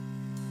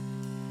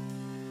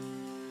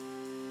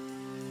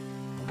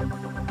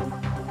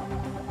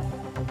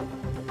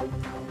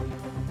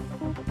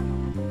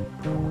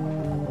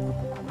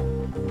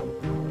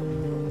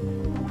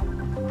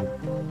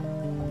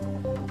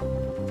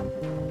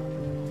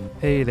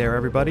Hey there,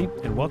 everybody,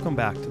 and welcome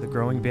back to the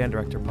Growing Band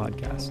Director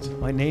podcast.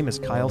 My name is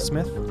Kyle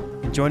Smith,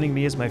 and joining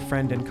me is my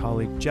friend and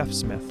colleague, Jeff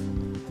Smith.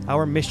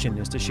 Our mission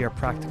is to share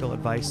practical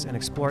advice and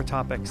explore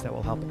topics that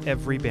will help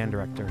every band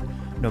director,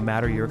 no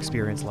matter your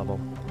experience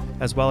level,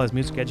 as well as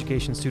music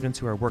education students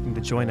who are working to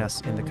join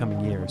us in the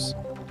coming years.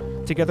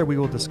 Together, we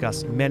will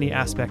discuss many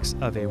aspects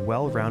of a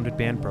well-rounded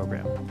band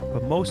program,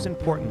 but most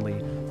importantly,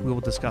 we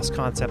will discuss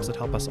concepts that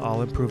help us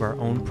all improve our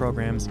own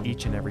programs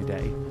each and every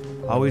day.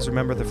 Always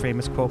remember the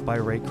famous quote by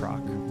Ray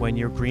Kroc, "When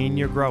you're green,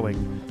 you're growing,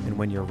 and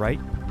when you're right,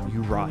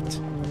 you rot."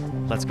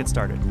 Let's get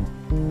started.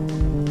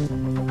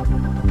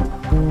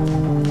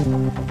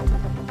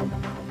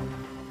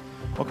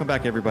 Welcome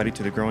back, everybody,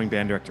 to the Growing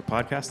Band Director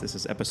podcast. This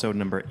is episode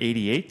number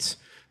 88,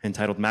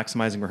 entitled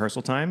Maximizing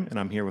Rehearsal Time, and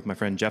I'm here with my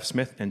friend Jeff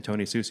Smith and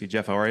Tony Susi.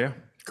 Jeff, how are you?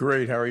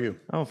 Great, how are you?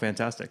 Oh,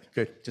 fantastic.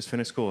 Good. Just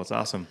finished school. It's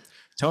awesome.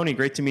 Tony,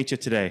 great to meet you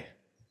today.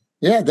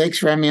 Yeah, thanks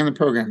for having me on the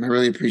program. I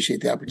really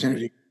appreciate the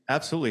opportunity.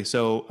 Absolutely.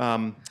 So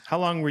how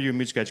long were you a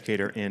music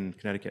educator in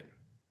Connecticut?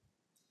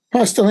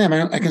 Oh, I still am.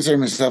 I consider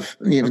myself,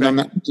 even though I'm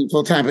not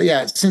full time, but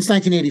yeah, since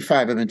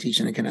 1985, I've been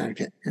teaching in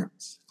Connecticut. Yeah.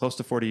 Close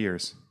to 40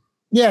 years.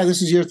 Yeah,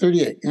 this is year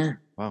 38. Yeah.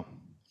 Wow.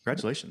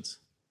 Congratulations.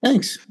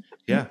 Thanks.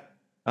 Yeah.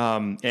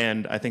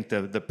 And I think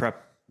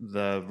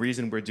the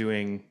reason we're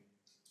doing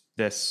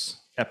this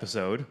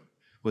episode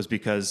was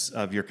because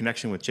of your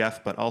connection with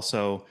Jeff, but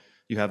also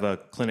you have a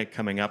clinic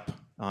coming up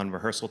on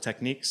rehearsal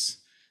techniques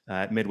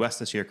at Midwest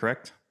this year,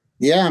 correct?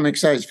 Yeah, I'm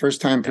excited. First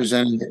time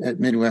presenting at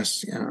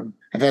Midwest.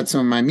 I've had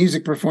some of my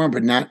music performed,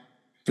 but not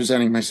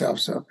presenting myself.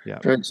 So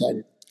very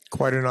excited.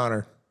 Quite an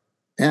honor.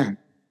 Yeah.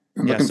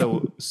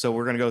 So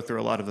we're going to go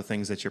through a lot of the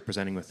things that you're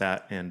presenting with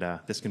that, and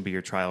this can be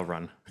your trial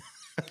run.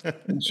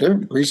 Sure.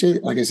 Appreciate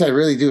it. Like I said, I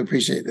really do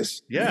appreciate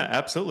this. Yeah,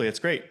 absolutely. It's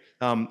great.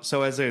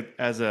 So as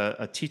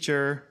a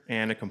teacher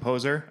and a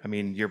composer, I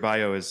mean, your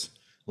bio is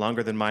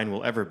longer than mine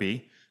will ever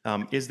be.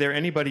 Is there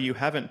anybody you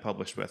haven't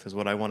published with? Is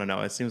what I want to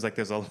know. It seems like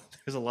there's a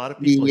lot of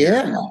people.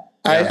 Yeah.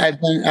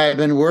 I've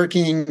been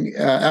working.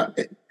 I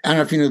don't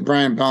know if you know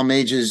Brian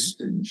Balmage's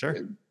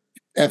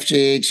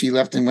FJH. He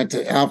left and went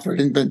to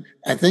Alfred, but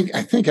I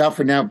think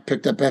Alfred now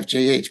picked up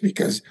FJH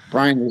because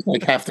Brian was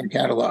like half their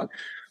catalog.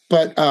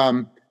 But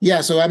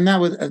so I'm not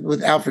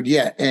with Alfred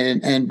yet,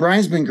 and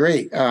Brian's been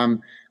great.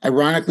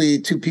 Ironically,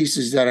 two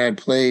pieces that I had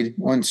played,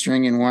 one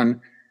string and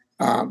one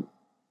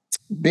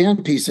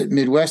band piece at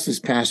Midwest this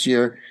past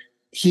year,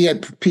 he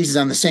had pieces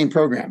on the same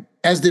program,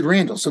 as did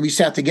Randall. So we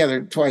sat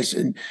together twice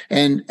and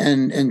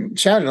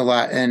chatted a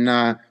lot.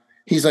 And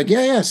he's like,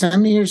 yeah,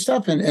 send me your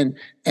stuff. And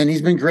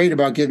he's been great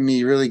about giving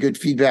me really good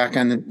feedback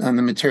on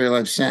the material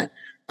I've sent.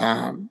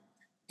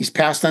 He's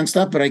passed on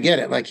stuff, but I get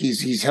it. Like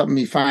he's helping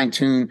me fine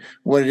tune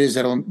what it is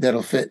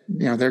that'll fit,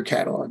 their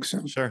catalog.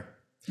 So sure.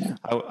 Yeah.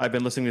 I've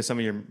been listening to some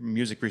of your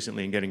music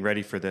recently and getting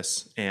ready for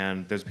this.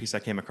 And there's a piece I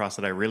came across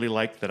that I really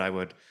liked that I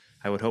would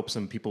hope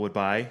some people would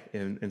buy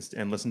and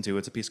listen to.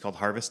 It's a piece called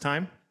Harvest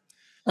Time.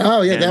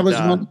 Oh yeah, that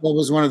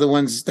was one of the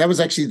ones. That was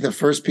actually the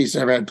first piece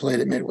I ever had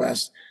played at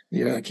Midwest the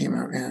year that came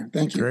out. Yeah,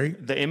 thank you.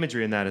 Great. The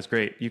imagery in that is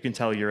great. You can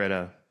tell you're at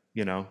a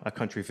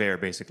country fair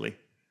basically.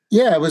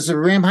 Yeah, it was the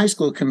Ram High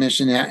School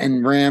Commission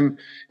and Ram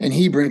and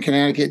Hebron,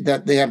 Connecticut,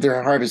 that they have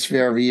their harvest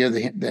fair every year.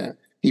 The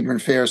Hebron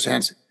Fair, so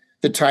hence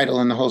the title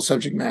and the whole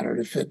subject matter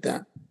to fit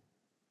that.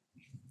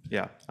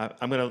 Yeah,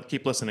 I'm going to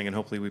keep listening and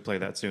hopefully we play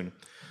that soon.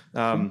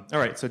 All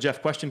right. So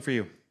Jeff, question for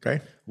you.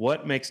 Okay.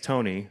 What makes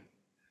Tony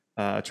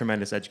a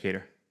tremendous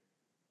educator?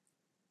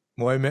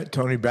 Well, I met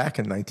Tony back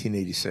in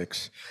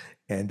 1986,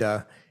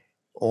 and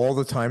all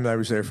the time that I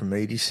was there from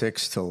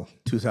 86 till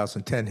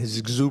 2010, his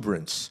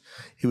exuberance,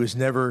 he was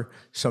never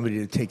somebody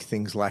to take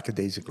things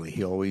lackadaisically.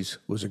 He always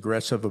was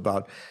aggressive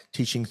about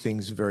teaching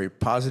things very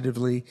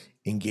positively,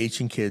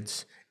 engaging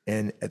kids.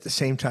 And at the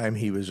same time,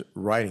 he was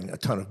writing a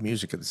ton of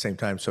music at the same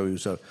time. So he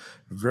was a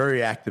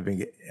very active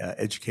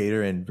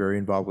educator and very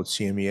involved with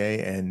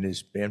CMEA and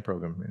his band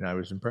program. And I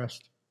was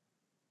impressed.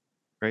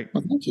 Great.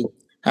 Well, thank you.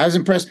 I was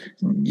impressed.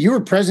 You were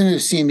president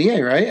of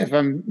CMEA, right? If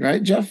I'm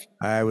right, Jeff?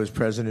 I was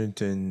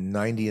president in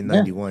 90 and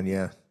 91,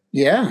 yeah.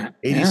 Yeah.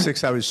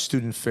 86, I was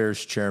student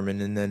affairs chairman.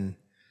 And then...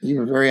 You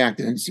were very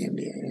active in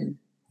CMEA.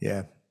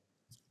 Yeah.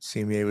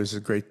 CMEA was a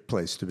great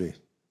place to be.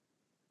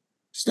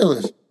 Still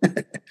is.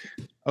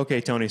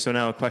 Okay, Tony. So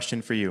now a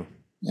question for you.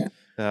 Yeah.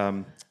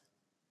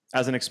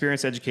 As an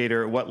experienced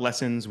educator, what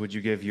lessons would you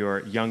give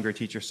your younger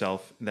teacher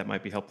self that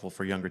might be helpful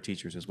for younger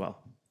teachers as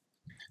well?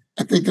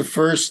 I think the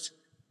first,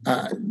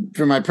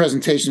 for my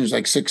presentation, there's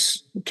like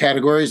 6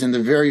 categories. And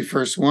the very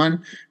first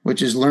one,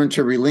 which is learn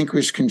to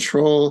relinquish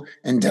control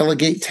and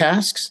delegate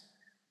tasks.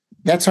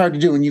 That's hard to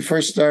do when you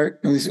first start.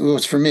 At least it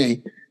was for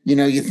me.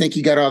 You think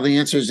you got all the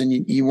answers and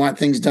you want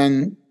things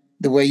done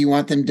the way you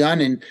want them done.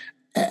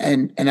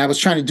 And I was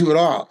trying to do it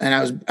all,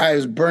 and I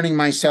was burning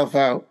myself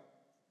out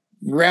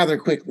rather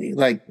quickly.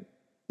 Like,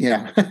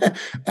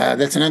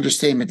 that's an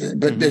understatement,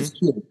 but that's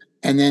true.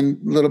 And then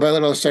little by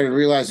little, I started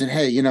realizing,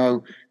 hey,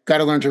 got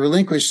to learn to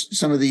relinquish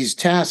some of these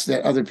tasks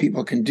that other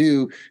people can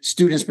do,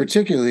 students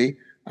particularly,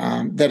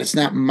 that it's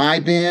not my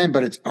band,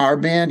 but it's our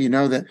band,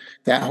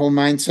 that whole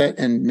mindset,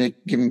 and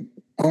giving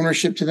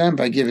ownership to them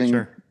by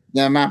giving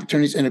them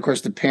opportunities. And of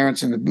course, the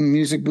parents and the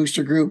music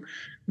booster group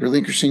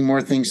relinquishing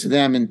more things to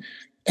them, and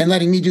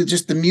letting me do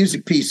just the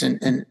music piece,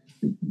 and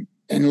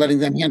letting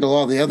them handle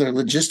all the other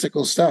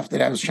logistical stuff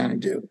that I was trying to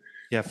do.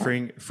 Yeah.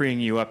 Freeing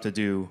you up to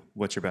do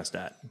what you're best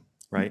at.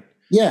 Right.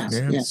 Yeah.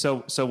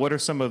 So what are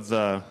some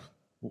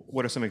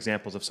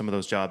examples of some of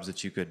those jobs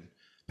that you could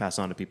pass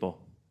on to people?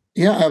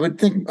 Yeah, I would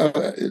think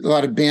a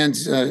lot of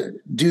bands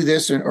do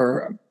this,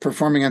 or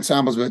performing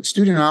ensembles, but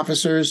student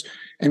officers,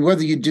 and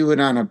whether you do it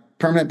on a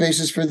permanent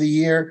basis for the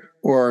year,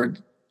 or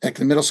at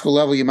the middle school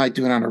level, you might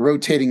do it on a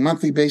rotating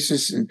monthly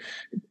basis, and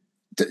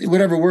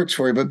whatever works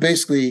for you. But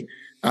basically,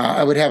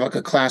 I would have like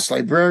a class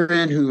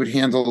librarian who would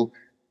handle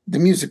the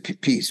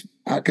music piece,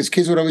 because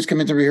kids would always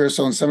come into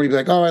rehearsal and somebody would be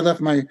like, "Oh, I left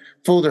my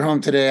folder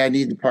home today. I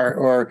need the part,"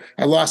 or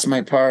 "I lost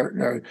my part,"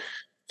 or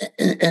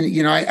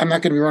I'm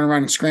not going to be running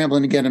around and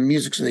scrambling to get them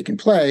music so they can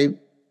play.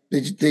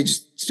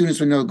 Students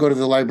would know, go to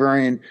the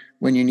librarian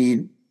when you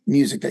need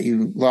music that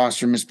you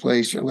lost or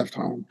misplaced or left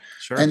home.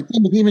 Sure. And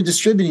even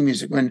distributing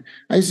music. When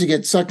I used to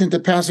get sucked into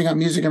passing out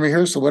music in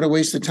rehearsal, what a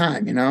waste of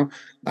time,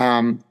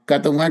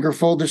 got the Wenger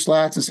folder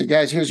slots and said,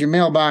 "Guys, here's your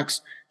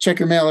mailbox. Check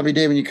your mail every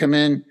day when you come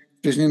in.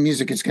 If there's new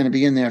music, it's going to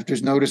be in there. If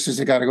there's notices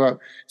that got to go out,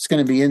 it's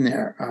going to be in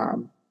there."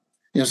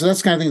 So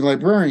that's the kind of thing the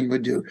librarian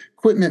would do.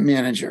 Equipment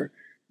manager.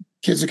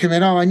 Kids would come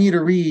in, "Oh, I need a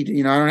reed.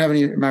 I don't have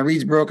any, my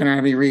reed's broken, I don't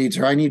have any reeds,"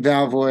 or "I need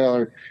valve oil,"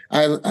 or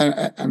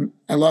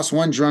I lost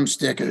one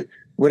drumstick," or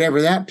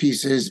whatever that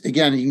piece is.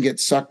 Again, you can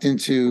get sucked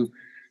into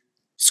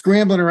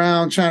scrambling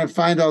around, trying to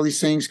find all these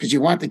things, because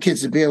you want the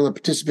kids to be able to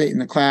participate in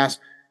the class,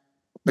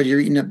 but you're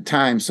eating up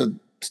time. So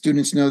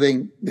students know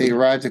they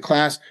arrive to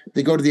class,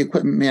 they go to the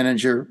equipment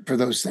manager for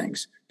those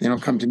things. They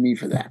don't come to me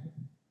for that.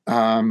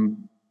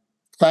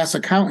 Class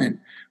accountant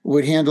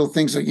would handle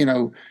things like,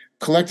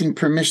 collecting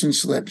permission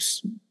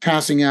slips,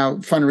 passing out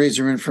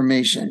fundraiser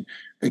information.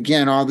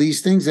 Again, all these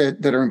things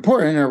that are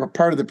important are a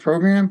part of the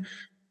program,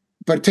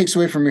 but it takes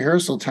away from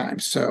rehearsal time.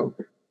 So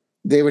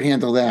they would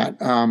handle that.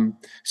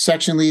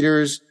 Section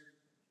leaders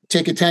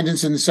take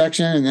attendance in the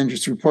section and then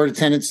just report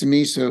attendance to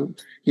me. So,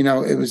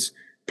 it was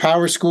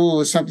Power School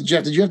was something.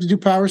 Jeff, did you have to do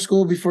Power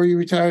School before you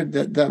retired?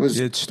 That was.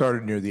 It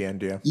started near the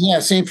end, yeah. Yeah,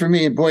 same for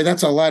me. And boy,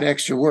 that's a lot of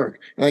extra work.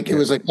 It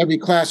was like every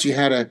class you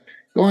had to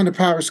go on to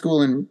Power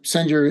School and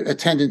send your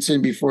attendance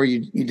in before you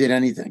did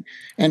anything.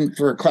 And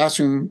for a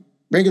classroom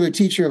regular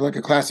teacher of like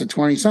a class of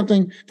 20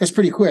 something, that's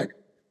pretty quick.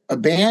 A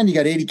band, you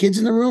got 80 kids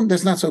in the room,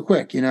 that's not so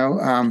quick,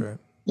 Sure.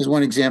 There's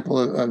one example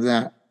of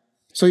that.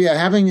 So yeah,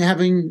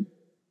 having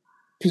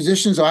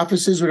positions,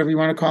 offices, whatever you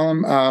want to call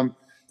them,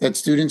 that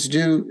students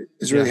do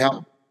is really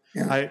helpful.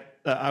 Yeah.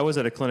 I was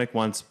at a clinic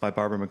once by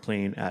Barbara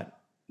McLean at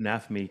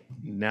NAFME,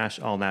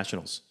 All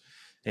Nationals,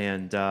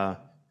 and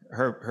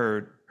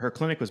her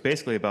clinic was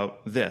basically about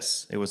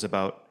this. It was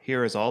about,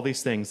 here is all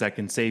these things that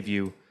can save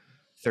you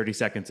 30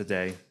 seconds a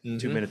day,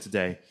 2 minutes a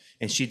day.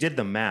 And she did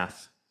the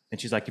math. And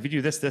she's like, if you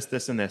do this, this,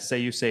 this, and this, say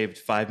you saved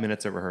 5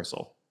 minutes of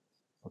rehearsal.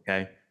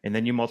 Okay. And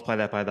then you multiply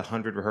that by the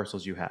 100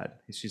 rehearsals you had.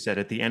 She said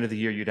at the end of the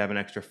year, you'd have an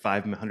extra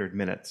 500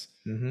 minutes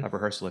of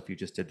rehearsal if you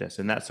just did this.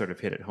 And that sort of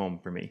hit it home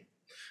for me.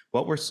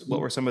 What were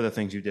some of the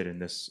things you did in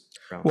this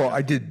round? Well,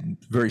 I did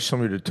very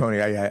similar to Tony.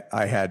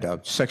 I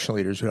had section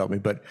leaders who helped me,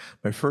 but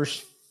my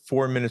first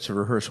 4 minutes of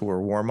rehearsal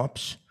were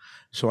warm-ups.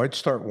 So I'd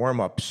start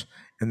warm-ups,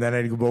 and then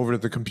I'd go over to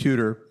the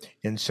computer,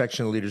 and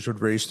section leaders would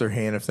raise their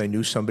hand if they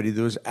knew somebody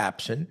that was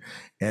absent,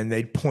 and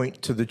they'd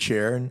point to the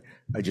chair, and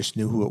I just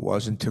knew who it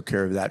was and took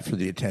care of that for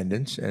the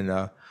attendance.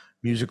 And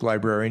music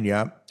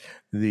librarian,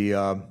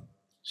 the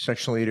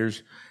section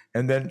leaders.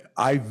 And then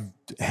I've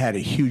had a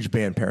huge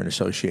band parent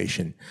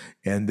association,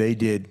 and they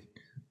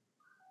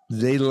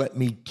let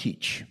me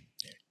teach.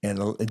 And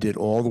it did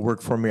all the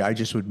work for me. I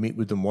just would meet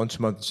with them once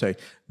a month and say,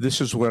 "This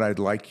is what I'd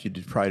like you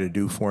to try to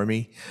do for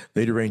me."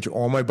 They'd arrange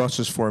all my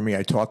buses for me.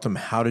 I taught them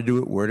how to do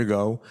it, where to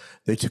go.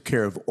 They took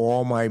care of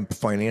all my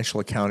financial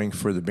accounting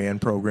for the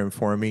band program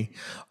for me.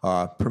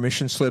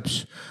 Permission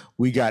slips,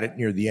 we got it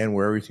near the end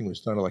where everything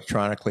was done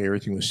electronically.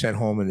 Everything was sent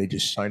home, and they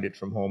just signed it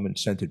from home and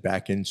sent it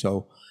back in.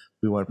 So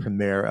we went from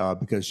there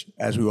because,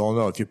 as we all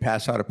know, if you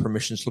pass out a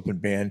permission slip in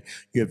band,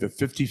 you have a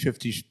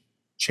 50-50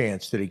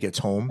 chance that it gets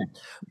home.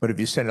 But if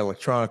you send it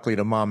electronically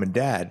to mom and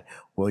dad,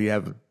 well, you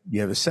have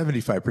a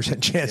 75%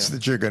 chance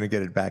that you're going to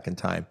get it back in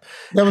time.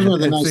 That was one of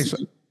the nice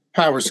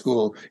Power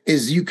School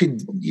is you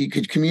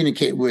could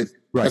communicate with.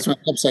 Right. That's one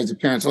of the upsides of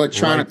parents.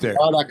 Electronic, right,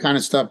 all that kind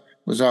of stuff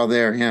was all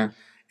there. Yeah.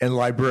 And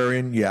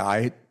librarian,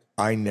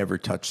 I never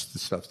touched the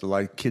stuff.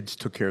 The kids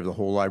took care of the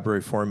whole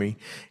library for me,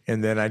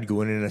 and then I'd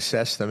go in and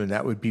assess them, and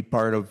that would be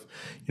part of,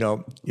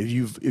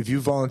 if you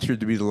volunteered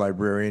to be the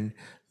librarian,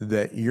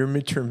 that your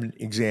midterm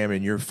exam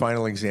and your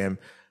final exam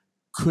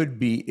could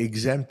be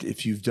exempt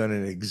if you've done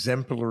an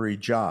exemplary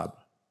job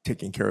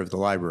taking care of the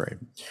library.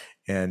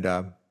 And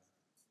so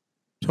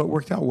it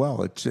worked out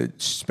well. It's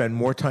spend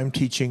more time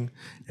teaching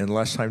and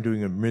less time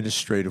doing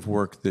administrative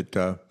work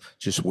that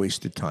just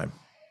wasted time.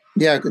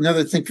 Yeah,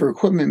 another thing for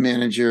equipment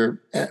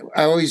manager,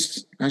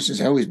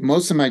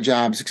 most of my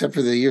jobs, except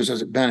for the years I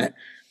was at Bennett,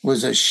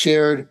 was a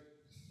shared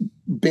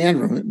band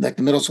room. Like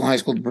the middle school, high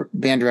school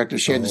band director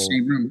shared the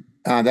same room.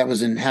 That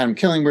was in Haddam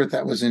Killingworth,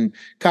 that was in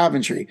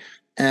Coventry.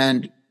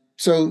 And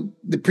so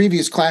the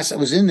previous class that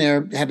was in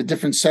there had a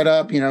different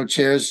setup,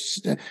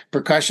 chairs,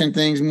 percussion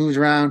things moved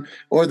around,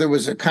 or there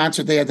was a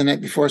concert they had the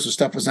night before, so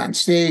stuff was on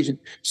stage. And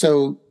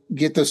so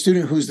get the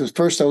student who's the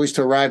first always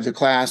to arrive to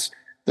class,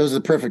 those are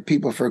the perfect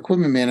people for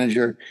equipment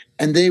manager.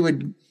 And they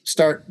would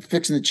start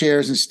fixing the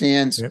chairs and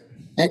stands. Yep.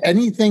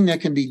 Anything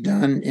that can be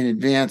done in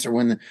advance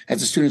or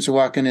as the students are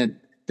walking in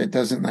that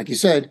doesn't, like you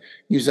said,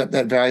 use up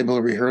that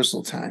valuable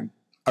rehearsal time.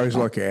 I was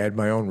lucky. I had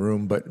my own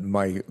room, but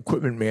my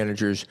equipment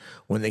managers,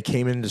 when they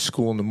came into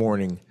school in the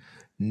morning,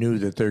 knew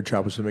that their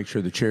job was to make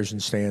sure the chairs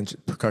and stands,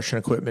 percussion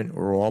equipment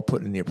were all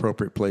put in the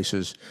appropriate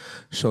places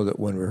so that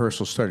when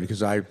rehearsal started,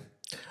 because I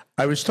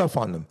was tough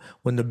on them.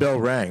 When the bell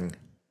rang,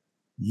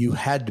 you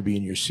had to be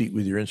in your seat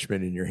with your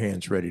instrument in your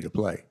hands ready to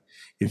play.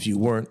 If you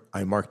weren't,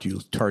 I marked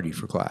you tardy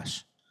for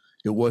class.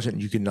 It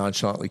wasn't you could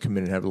nonchalantly come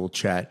in and have a little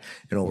chat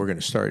and, we're going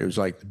to start. It was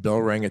like the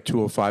bell rang at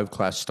 2:05,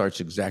 class starts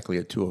exactly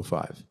at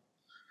 2:05.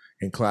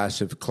 In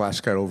class, if class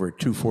got over at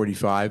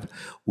 2:45,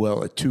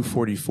 well, at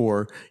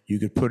 2:44, you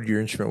could put your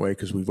instrument away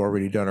because we've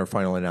already done our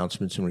final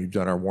announcements and we've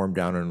done our warm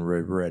down and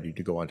we're ready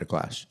to go on to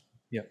class.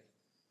 Yep.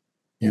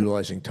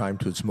 Utilizing time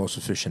to its most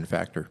efficient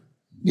factor.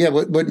 Yeah,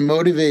 what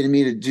motivated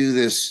me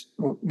to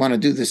want to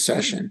do this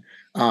session,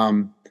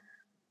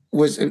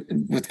 was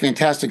with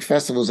fantastic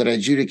festivals that I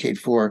adjudicate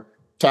for,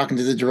 talking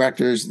to the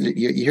directors,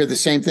 you hear the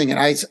same thing. And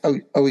I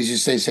always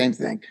just say the same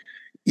thing.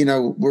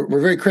 We're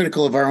very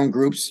critical of our own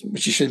groups,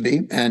 which you should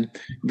be, and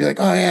be like,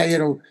 oh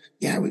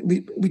yeah,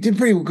 we did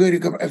pretty good.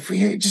 If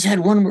we just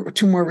had one or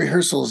two more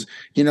rehearsals,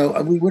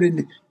 we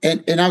wouldn't.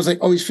 And I was like,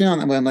 always feeling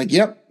that way. I'm like,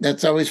 yep,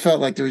 that's always felt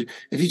like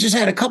if you just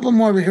had a couple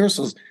more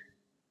rehearsals.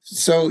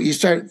 So you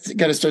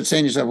got to start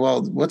saying to yourself,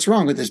 well, what's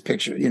wrong with this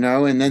picture,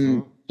 and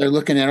then they're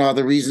looking at all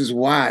the reasons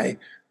why.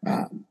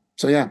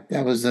 So yeah,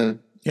 that was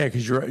Yeah,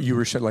 because you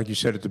were said, like you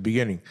said at the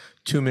beginning,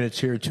 2 minutes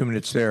here, 2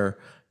 minutes there,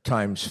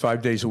 times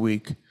 5 days a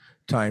week,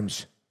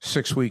 times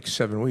 6 weeks,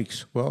 7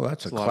 weeks. Well,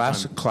 that's a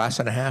class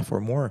and a half or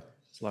more.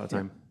 It's a lot of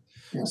time.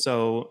 Yeah.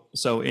 So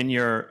in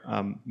your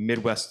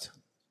Midwest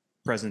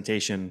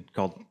presentation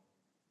called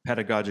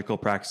Pedagogical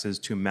Practices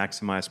to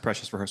Maximize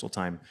Precious Rehearsal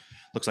Time,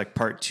 looks like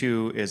part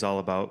 2 is all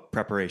about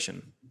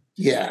preparation.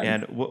 Yeah.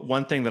 And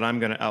one thing that I'm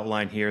going to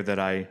outline here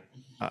that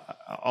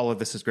all of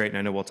this is great, and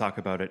I know we'll talk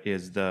about it,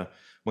 is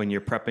when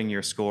you're prepping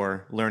your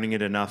score, learning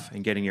it enough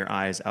and getting your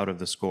eyes out of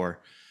the score.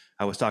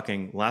 I was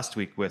talking last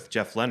week with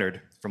Jeff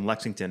Leonard from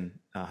Lexington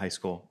High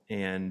School,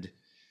 and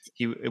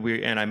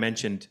I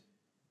mentioned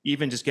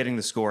even just getting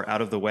the score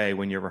out of the way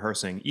when you're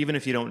rehearsing, even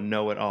if you don't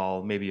know it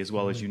all maybe as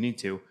well as you need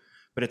to,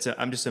 but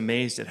I'm just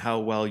amazed at how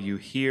well you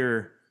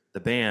hear the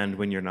band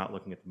when you're not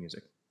looking at the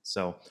music.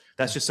 So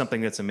that's just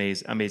something that's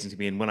amazing to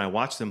me. And when I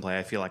watch them play,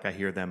 I feel like I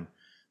hear them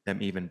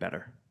even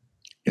better.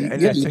 And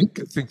I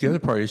think the other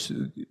part is,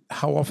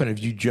 how often have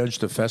you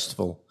judged a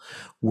festival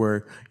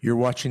where you're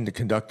watching the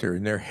conductor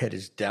and their head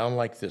is down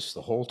like this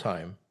the whole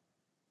time?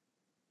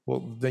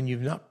 Well, then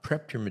you've not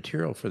prepped your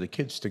material for the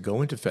kids to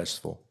go into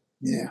festival.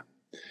 Yeah.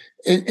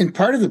 And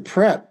part of the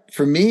prep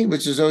for me,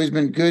 which has always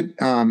been good,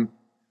 and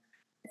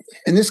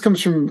this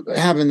comes from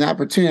having the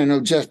opportunity, I know,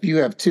 Jeff, you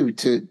have too,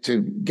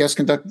 to guest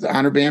conduct the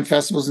honor band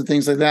festivals and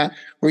things like that,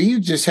 where you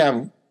just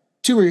have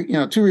two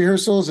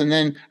rehearsals. And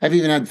then I've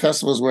even had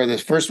festivals where the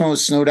first one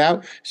was snowed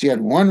out. So you had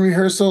one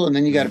rehearsal and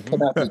then you got to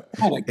put out the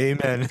product.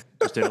 Amen.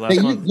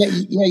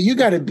 You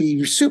got to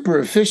be super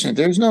efficient.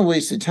 There's no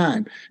wasted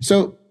time.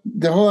 So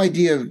the whole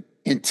idea of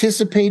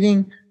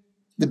anticipating,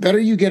 the better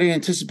you get at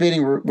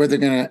anticipating where they're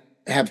going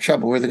to have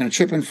trouble, where they're going to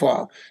trip and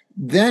fall.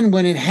 Then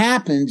when it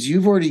happens,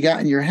 you've already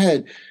got in your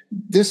head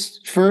this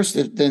first,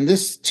 then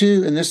this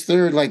two, and this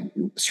third, like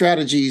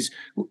strategies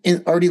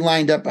already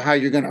lined up how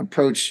you're going to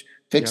approach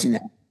fixing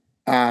that.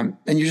 And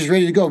you're just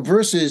ready to go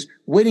versus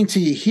waiting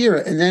till you hear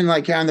it. And then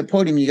like you're on the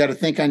podium, you got to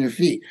think on your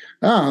feet.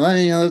 Oh,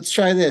 let's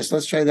try this.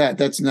 Let's try that.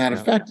 That's not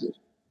effective.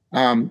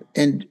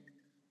 And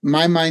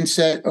my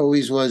mindset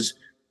always was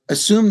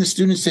assume the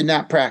students did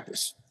not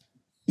practice.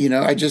 You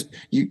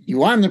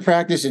want them to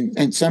practice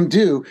and some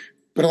do,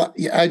 but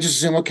I just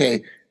assume,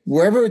 okay,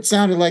 wherever it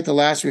sounded like the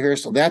last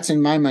rehearsal, that's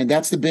in my mind.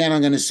 That's the band I'm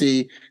going to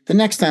see the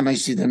next time I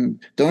see them.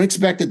 Don't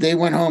expect that they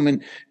went home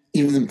and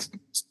even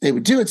they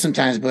would do it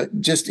sometimes, but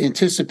just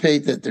anticipate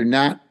that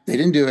they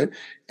didn't do it,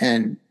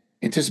 and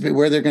anticipate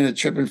where they're going to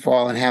trip and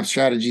fall and have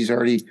strategies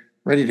already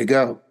ready to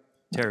go.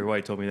 Terry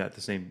White told me that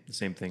the same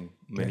thing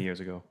many years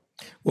ago.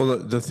 Well,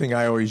 the thing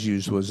I always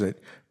used was that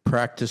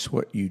practice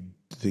what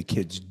the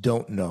kids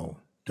don't know.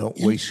 Don't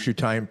waste your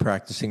time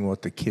practicing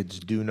what the kids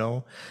do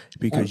know,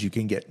 because you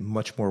can get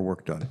much more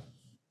work done.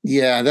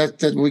 Yeah,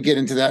 that we get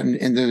into that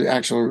in the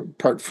actual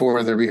part 4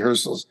 of the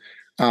rehearsals.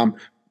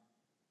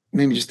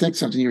 Made me just think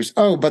something.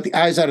 But the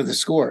eyes out of the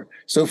score.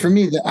 So for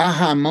me, the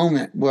aha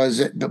moment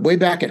was way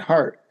back at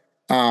Hart.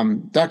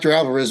 Dr.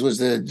 Alvarez was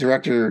the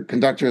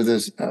conductor of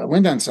this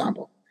wind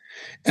ensemble.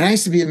 And I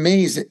used to be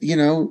amazed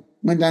that,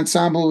 wind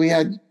ensemble, we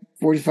had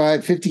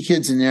 45, 50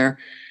 kids in there.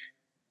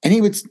 And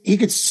he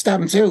could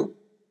stop and say, "Oh,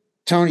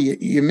 Tony,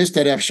 you missed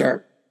that F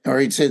sharp." Or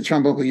he'd say to the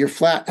trombone player, "You're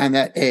flat on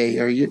that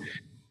A."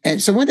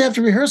 And so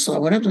after rehearsal, I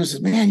went up to him and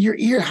said, "Man, your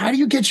ear, how do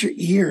you get your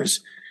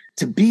ears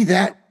to be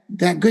that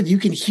good? You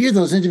can hear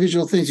those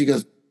individual things." He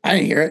goes, "I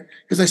didn't hear it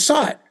because I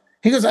saw it."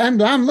 He goes, I'm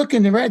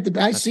looking right at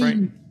I see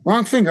right.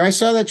 Wrong finger. I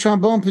saw that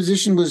trombone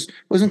position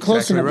wasn't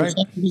close enough to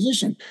the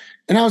position.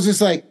 And I was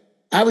just like,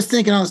 I was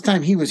thinking all this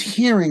time he was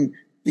hearing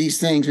these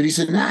things, but he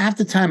said, "Nah, half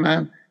the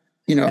time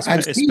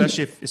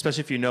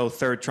especially if you know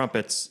third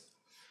trumpets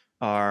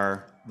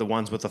are the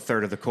ones with a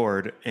third of the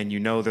chord, and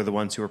they're the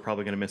ones who are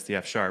probably going to miss the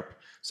F sharp.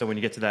 So when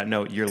you get to that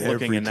note, you're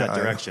looking in that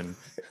direction.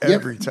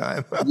 Every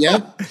time.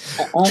 Yep.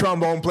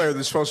 Trombone player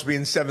that's supposed to be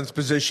in seventh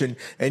position,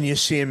 and you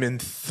see him in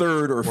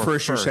third or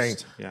first, you're saying,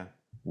 yeah.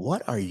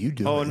 What are you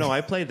doing? Oh, no, I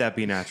played that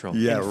B natural.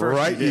 Yeah,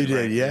 right. You did.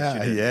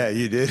 Right? Yeah,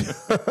 you did.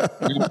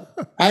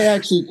 I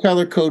actually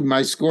color code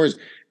my scores.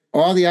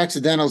 All the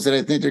accidentals that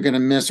I think they're going to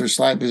miss or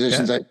slide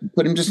positions, I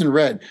put them just in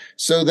red,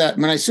 so that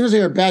as soon as they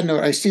hear a bad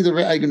note, I see the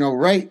red. I can know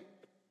right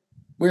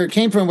where it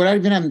came from without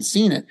even having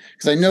seen it,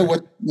 because I know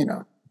what.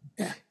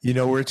 Yeah. You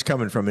know where it's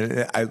coming from.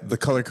 The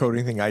color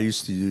coding thing, I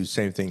used to do the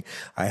same thing.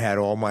 I had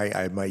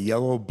my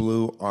yellow,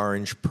 blue,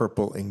 orange,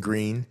 purple, and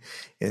green.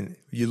 And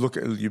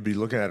you'd be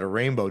looking at a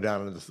rainbow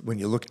when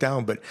you look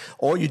down. But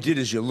all you did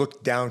is you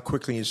looked down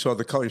quickly and you saw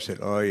the color. You said,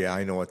 "Oh yeah,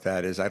 I know what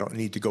that is. I don't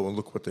need to go and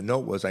look what the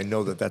note was. I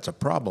know that that's a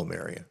problem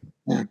area."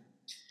 Yeah.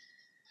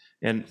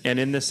 And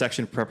in this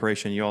section of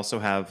preparation, you also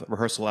have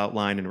rehearsal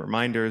outline and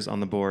reminders on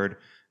the board,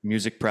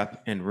 music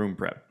prep, and room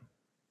prep.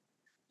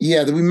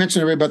 Yeah, we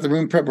mentioned already about the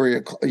room prep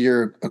where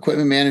your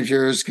equipment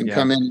managers can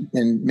come in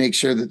and make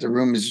sure that the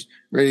room is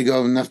ready to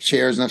go, enough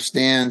chairs, enough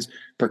stands,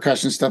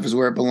 percussion stuff is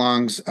where it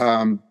belongs.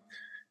 I've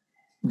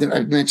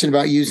mentioned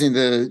about using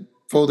the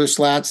folder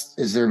slots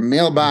as their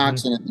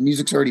mailbox, and if the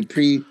music's already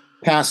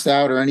pre-passed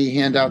out or any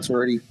handouts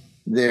already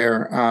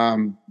there.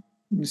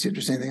 Let me see if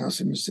there's anything else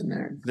I missed in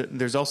there.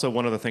 There's also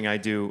one other thing I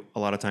do a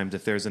lot of times.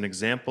 If there's an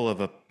example of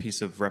a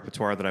piece of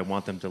repertoire that I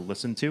want them to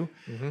listen to,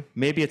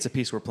 maybe it's a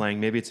piece we're playing,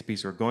 maybe it's a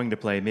piece we're going to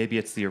play, maybe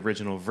it's the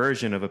original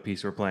version of a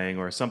piece we're playing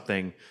or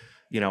something,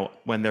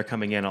 when they're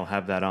coming in, I'll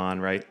have that on,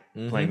 right?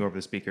 Playing over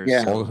the speakers.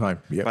 Yeah. All the time.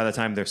 Yep. By the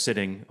time they're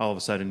sitting, all of a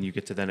sudden you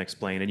get to then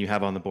explain, and you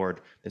have on the board,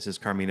 this is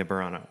Carmina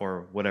Burana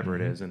or whatever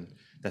it is. And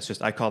that's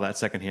just, I call that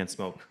secondhand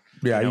smoke.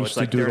 Yeah, I used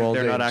to do it all day.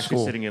 They're not in actually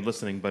school. sitting and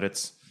listening, but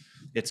it's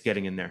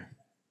getting in there.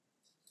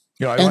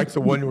 I like the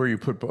one where you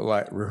put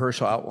like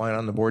rehearsal outline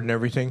on the board and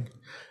everything.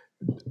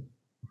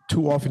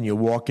 Too often you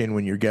walk in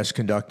when you're guest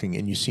conducting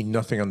and you see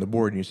nothing on the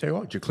board and you say,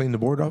 "Oh, did you clean the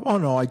board off?" "Oh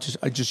no, I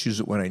just use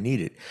it when I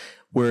need it."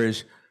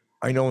 Whereas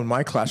I know in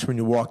my class when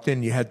you walked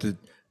in,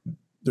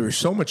 there was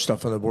so much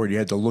stuff on the board, you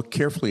had to look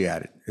carefully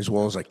at it, as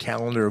well as a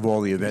calendar of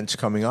all the events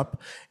coming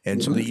up.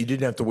 And so that you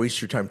didn't have to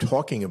waste your time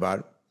talking about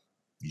it.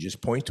 You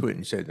just point to it and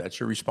you say, "That's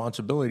your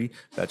responsibility.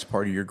 That's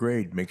part of your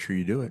grade. Make sure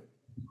you do it."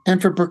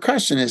 And for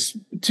percussionists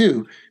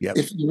too,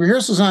 if the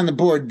rehearsal's on the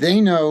board,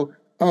 they know,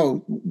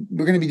 oh,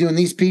 we're going to be doing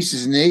these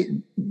pieces,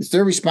 and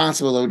they're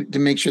responsible to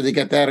make sure they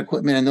got that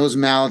equipment and those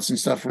mallets and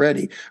stuff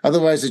ready.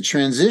 Otherwise, the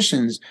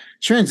transitions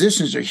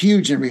are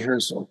huge in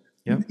rehearsal.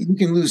 Yep. You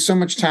can lose so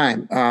much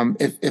time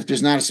if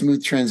there's not a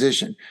smooth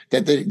transition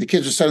that the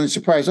kids are suddenly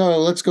surprised. "Oh,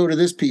 let's go to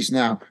this piece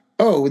now."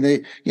 Oh, and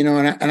they,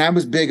 and I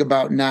was big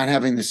about not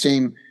having the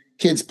same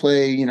kids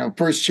play,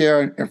 first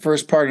chair or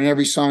first part in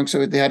every song.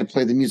 So they had to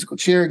play the musical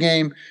chair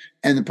game,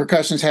 and the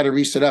percussionists had to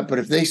reset up. But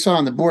if they saw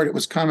on the board it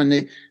was coming,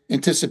 the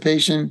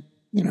anticipation,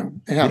 it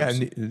helps.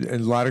 Yeah, and a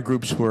lot of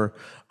groups were,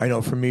 I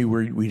know for me,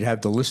 we'd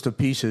have the list of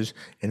pieces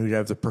and we'd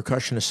have the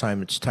percussion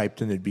assignments typed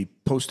and they'd be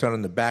posted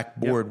on the back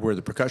board where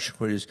the percussion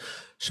was.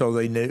 So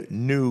they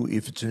knew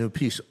if it's a new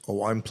piece,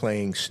 oh, I'm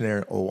playing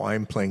snare, oh,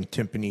 I'm playing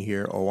timpani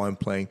here, oh, I'm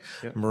playing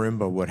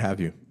marimba, what have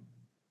you.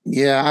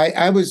 Yeah,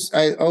 I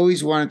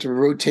always wanted to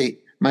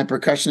rotate my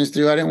percussionists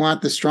through. I didn't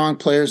want the strong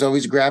players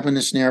always grabbing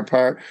the snare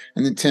part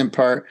and the timp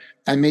part.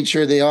 I made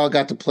sure they all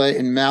got to play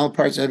in mallet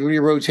parts. Everybody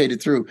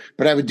rotated through,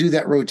 but I would do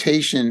that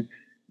rotation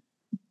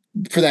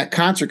for that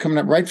concert coming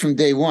up right from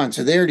day one.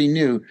 So they already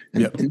knew.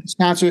 And in this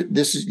concert,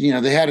 this is,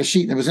 they had a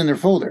sheet that was in their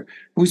folder.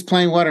 Who's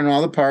playing what on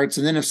all the parts.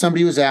 And then if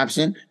somebody was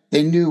absent,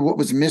 they knew what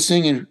was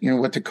missing and,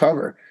 what to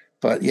cover.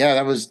 But yeah,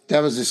 that was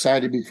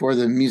decided before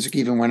the music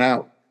even went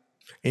out.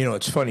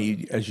 It's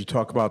funny, as you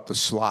talk about the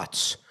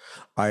slots,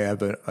 I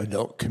have an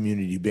adult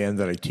community band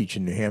that I teach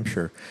in New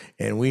Hampshire,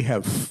 and we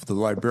have the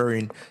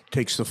librarian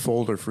takes the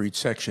folder for each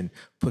section,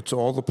 puts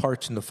all the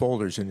parts in the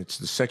folders, and it's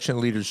the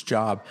section leader's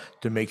job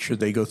to make sure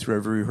they go through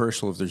every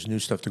rehearsal. If there's new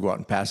stuff, to go out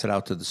and pass it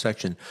out to the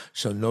section,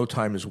 so no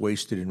time is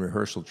wasted in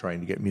rehearsal trying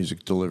to get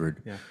music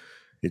delivered. Yeah.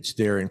 It's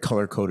there in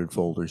color-coded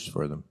folders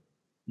for them.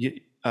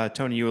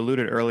 Tony, you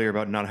alluded earlier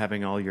about not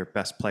having all your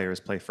best players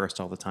play first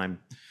all the time.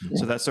 Yeah.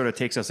 So that sort of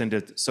takes us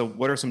into, so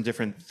what are some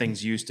different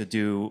things you used to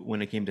do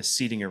when it came to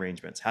seating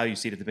arrangements? How you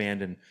seated the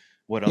band and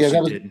what else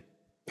you did?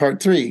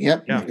 Part 3.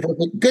 Yep. Yeah.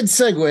 Good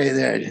segue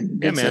there.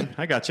 Good man.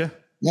 I got you.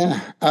 Yeah.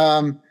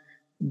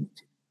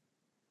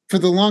 For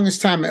the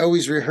longest time, I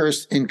always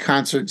rehearsed in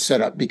concert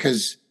setup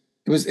because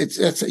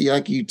it's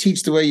like you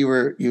teach the way you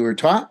were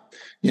taught,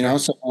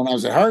 So when I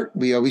was at Hart,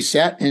 we always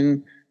sat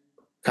in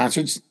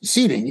concert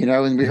seating,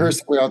 and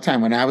rehearsed all the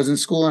time. When I was in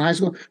school, in high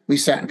school, we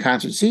sat in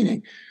concert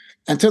seating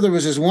until there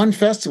was this one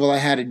festival I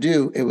had to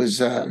do. It was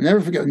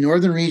never forget,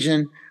 Northern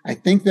Region. I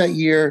think that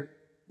year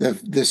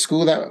the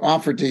school that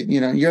offered to,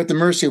 you're at the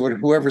mercy of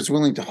whoever's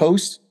willing to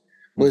host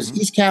was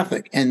East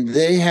Catholic, and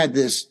they had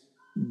this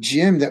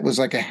gym that was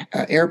like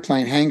a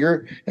airplane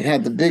hangar. It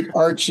had the big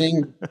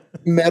arching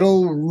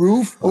metal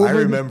roof over I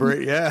remember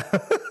it, yeah.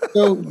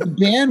 So the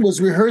band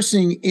was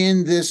rehearsing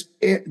in this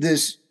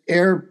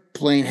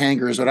airplane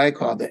hangar is what I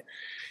called it.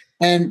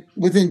 And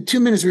within 2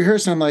 minutes of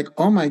rehearsing, I'm like,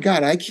 oh my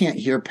God, I can't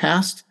hear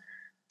past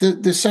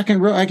the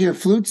second row. I hear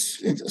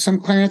flutes,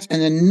 some clarinets,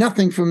 and then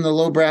nothing from the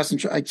low brass.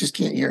 And I just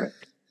can't hear it.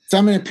 So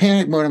I'm in a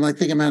panic mode. I'm like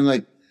thinking, man,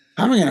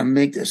 how am I going to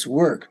make this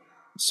work?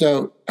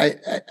 So I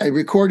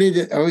recorded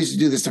it. I always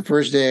do this the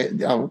first day.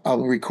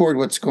 I'll record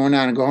what's going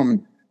on and go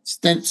home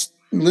and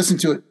listen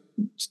to it,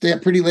 stay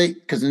up pretty late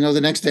because I know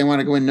the next day I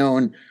want to go in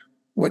knowing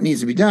what needs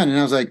to be done. And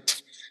I was like,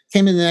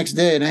 came in the next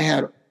day and I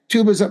had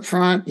tubas up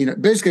front.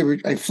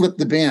 Basically I flipped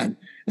the band.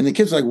 And the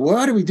kids were like,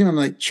 what are we doing? I'm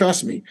like,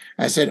 trust me.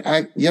 I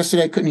said,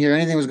 yesterday I couldn't hear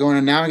anything was going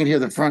on. Now I can hear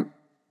the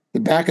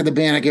back of the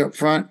band. I get up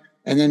front.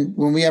 And then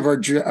when we have our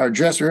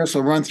dress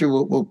rehearsal run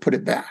through, we'll put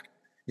it back.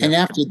 Yeah. And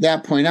after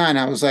that point on,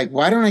 I was like,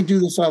 why don't I do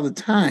this all the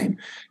time?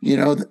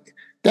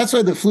 That's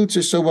why the flutes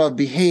are so well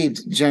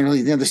behaved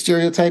generally. The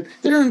stereotype,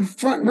 they're in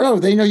front row.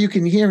 They know you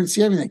can hear and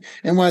see everything.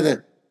 And why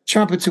the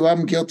trumpets who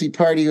I'm guilty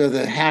party or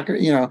the hacker,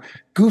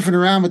 goofing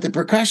around with the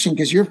percussion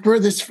because you're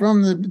furthest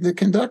from the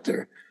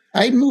conductor.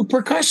 I move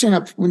percussion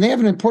up when they have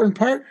an important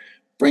part.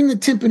 Bring the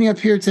timpani up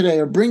here today,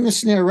 or bring the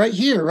snare right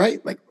here,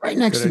 right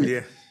next to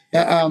me.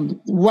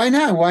 Why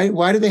not?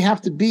 Why do they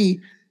have to be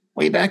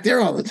way back there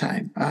all the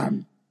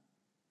time?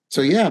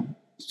 So yeah.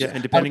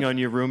 And depending on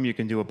your room, you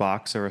can do a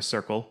box or a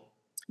circle.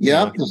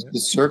 Yeah, the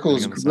circle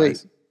is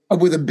great.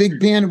 With a big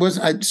band,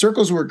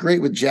 circles were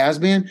great with jazz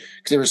band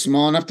because they were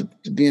small enough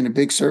to be in a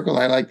big circle.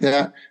 I like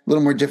that. A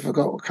little more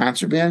difficult with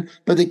concert band.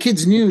 But the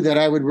kids knew that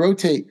I would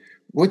rotate.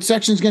 What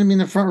section is going to be in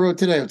the front row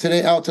today? Well,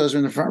 today altos are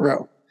in the front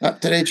row.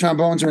 Today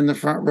trombones are in the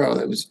front row.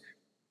 That was,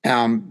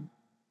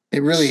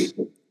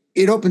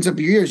 it opens up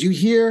your ears. You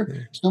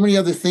hear so many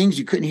other things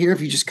you couldn't hear if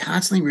you just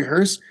constantly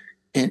rehearse,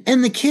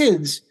 and the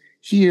kids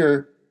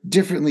hear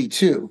differently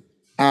too.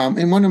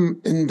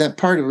 In that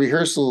part of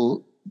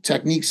rehearsal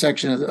technique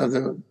section of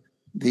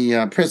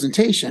the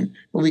presentation,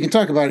 but we can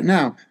talk about it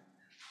now.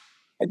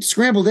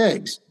 Scrambled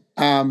eggs.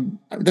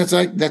 That's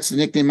the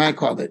nickname I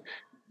called it.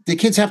 The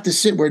kids have to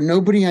sit where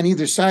nobody on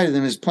either side of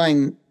them is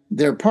playing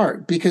their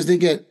part because they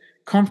get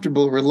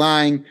comfortable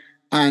relying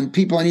on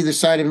people on either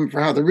side of them for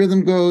how the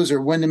rhythm goes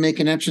or when to make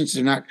an entrance.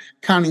 They're not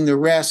counting the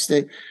rest.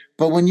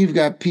 But when you've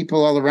got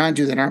people all around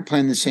you that aren't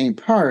playing the same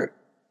part,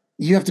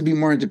 you have to be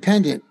more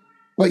independent.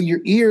 But your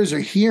ears are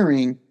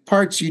hearing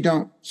parts you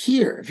don't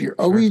hear if you're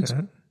always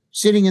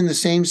sitting in the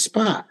same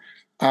spot.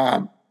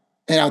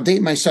 And I'll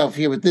date myself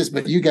here with this,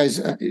 but you guys,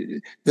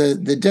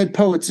 the Dead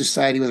Poets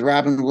Society with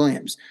Robin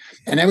Williams.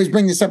 And I always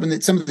bring this up,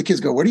 and some of the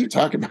kids go, what are you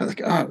talking about?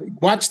 Like, oh,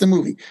 watch the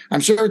movie. I'm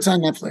sure it's on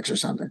Netflix or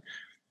something.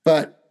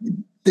 But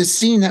the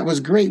scene that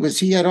was great was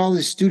he had all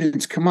his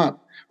students come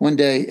up one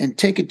day and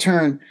take a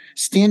turn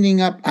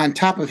standing up on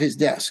top of his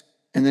desk.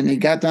 And then they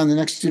got down, the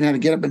next student had to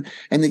get up.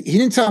 And he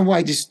didn't tell them why,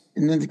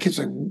 and then the kids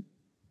were like,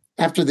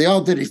 after they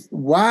all did it,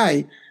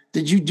 why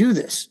did you do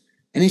this?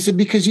 And he said,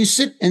 because you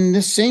sit in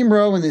the same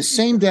row in the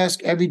same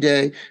desk every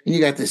day, and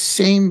you got the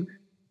same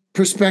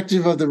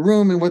perspective of the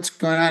room and what's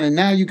going on. And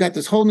now you got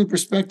this whole new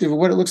perspective of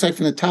what it looks like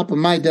from the top of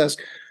my desk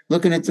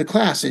looking at the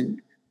class. And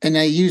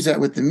I use that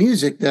with the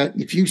music, that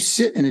if you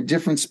sit in a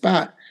different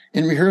spot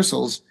in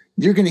rehearsals,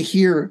 you're going to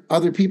hear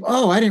other people.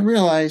 Oh, I didn't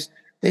realize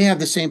they have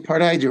the same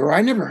part I do, or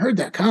I never heard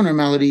that counter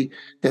melody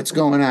that's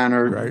going on,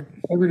 or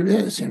whatever it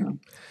is,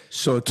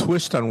 So a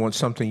twist on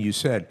something you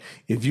said.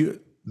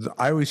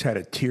 I always had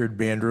a tiered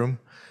band room,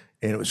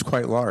 and it was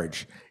quite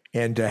large.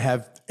 And to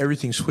have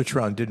everything switch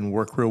around didn't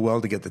work real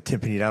well to get the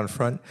timpani down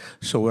front.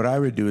 So what I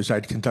would do is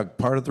I'd conduct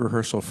part of the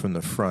rehearsal from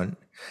the front.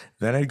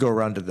 Then I'd go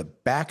around to the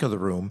back of the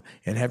room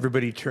and have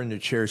everybody turn their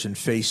chairs and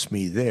face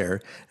me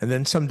there. And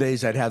then some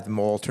days I'd have them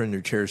all turn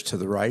their chairs to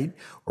the right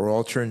or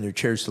all turn their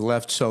chairs to the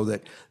left so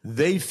that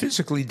they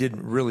physically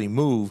didn't really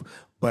move,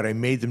 but I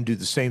made them do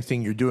the same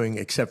thing you're doing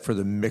except for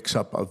the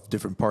mix-up of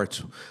different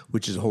parts,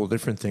 which is a whole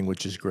different thing,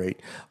 which is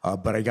great.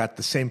 But I got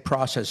the same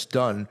process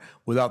done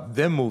without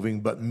them moving,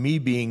 but me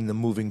being the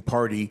moving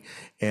party,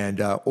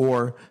 and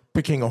or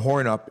picking a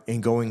horn up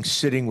and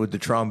sitting with the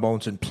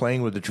trombones and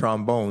playing with the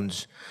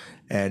trombones,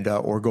 and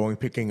or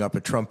picking up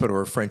a trumpet or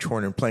a French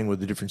horn and playing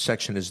with a different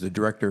section as the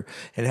director,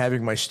 and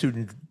having my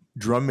student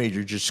drum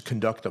major just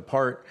conduct a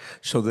part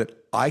so that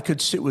I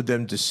could sit with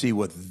them to see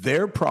what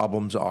their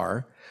problems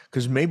are,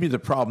 because maybe the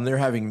problem they're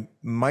having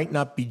might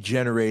not be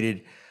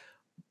generated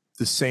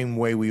the same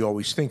way we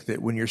always think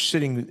that when you're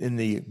sitting in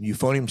the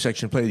euphonium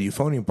section, play the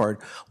euphonium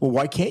part, well,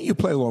 why can't you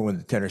play along with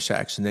the tenor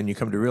sax? And then you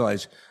come to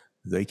realize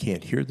they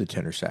can't hear the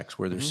tenor sax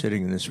where they're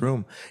sitting in this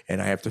room.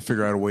 And I have to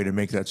figure out a way to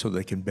make that so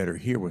they can better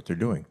hear what they're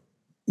doing.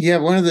 Yeah,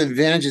 one of the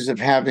advantages of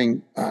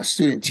having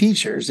student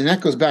teachers, and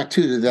that goes back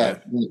to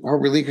that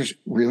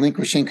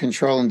relinquishing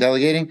control and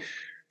delegating,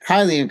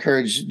 highly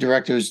encourage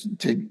directors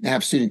to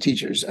have student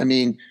teachers. I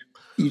mean,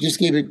 you just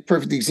gave a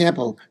perfect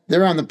example.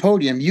 They're on the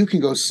podium. You can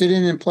go sit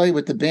in and play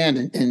with the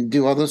band and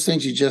do all those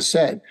things you just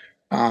said.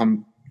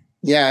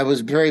 It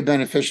was very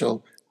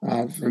beneficial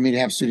for me to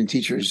have student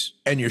teachers.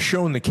 And you're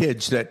showing the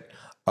kids that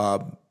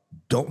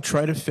don't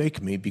try to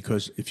fake me,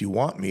 because if you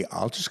want me,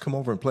 I'll just come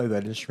over and play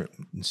that instrument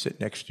and sit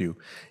next to you.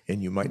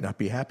 And you might not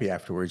be happy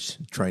afterwards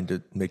trying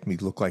to make me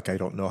look like I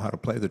don't know how to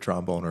play the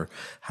trombone or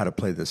how to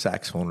play the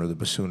saxophone or the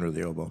bassoon or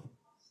the oboe.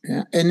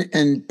 Yeah,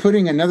 and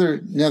putting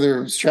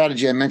another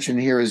strategy I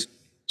mentioned here is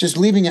just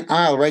leaving an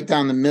aisle right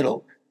down the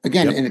middle.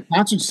 Again, in a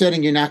concert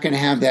setting, you're not going to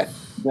have that.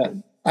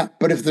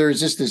 But if there's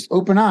just this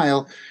open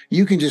aisle,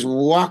 you can just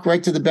walk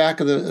right to the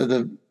back of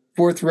the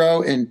fourth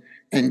row and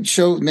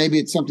show maybe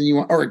it's something you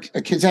want, or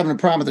a kid's having a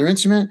problem with their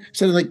instrument.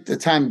 Instead of like the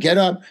time get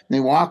up and they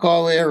walk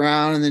all the way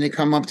around and then they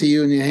come up to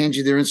you and they hand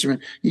you their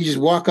instrument. You just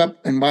walk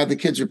up, and while the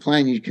kids are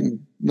playing, you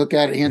can look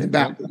at it, hand it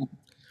back.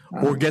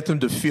 Or get them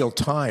to feel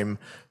time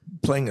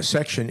playing a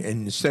section,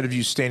 and instead of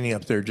you standing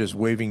up there just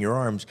waving your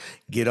arms,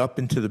 get up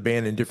into the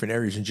band in different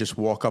areas and just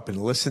walk up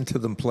and listen to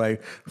them play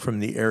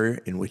from the area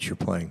in which you're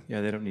playing.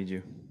 Yeah, they don't need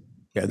you.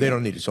 Yeah, they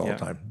don't need us all the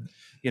time.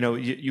 You know,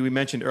 you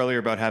mentioned earlier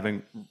about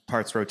having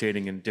parts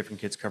rotating and different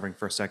kids covering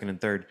first, second,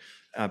 and third.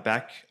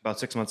 Back about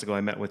 6 months ago,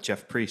 I met with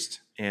Jeff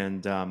Priest,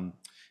 and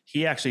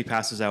he actually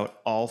passes out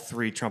all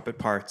 3 trumpet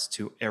parts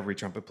to every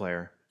trumpet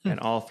player and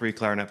all 3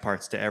 clarinet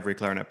parts to every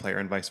clarinet player,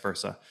 and vice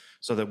versa.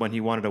 So that when he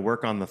wanted to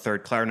work on the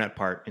third clarinet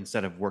part,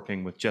 instead of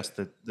working with just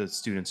the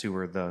students who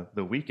were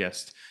the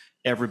weakest,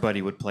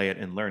 everybody would play it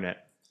and learn it.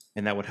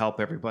 And that would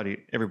help everybody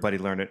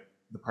learn it,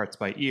 the parts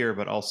by ear,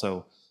 but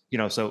also,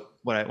 so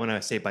when I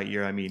say by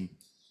ear, I mean,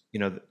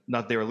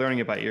 not they were learning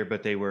it by ear,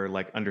 but they were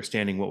like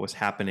understanding what was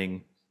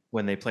happening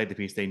when they played the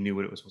piece. They knew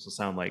what it was supposed to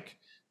sound like.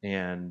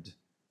 And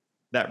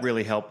that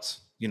really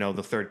helped,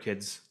 the third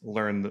kids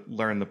learn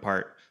the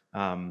part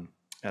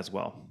as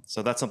well.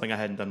 So that's something I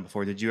hadn't done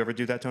before. Did you ever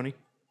do that, Tony?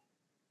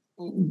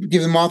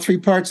 Give them all 3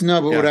 parts?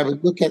 No, but what I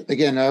would look at,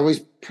 again, I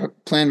always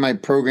plan my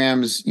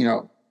programs,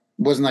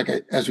 wasn't like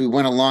as we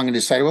went along and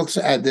decided, well, let's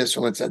add this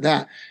or let's add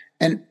that.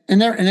 And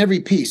in every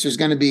piece, there's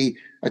going to be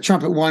a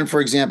trumpet one,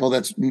 for example,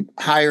 that's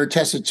higher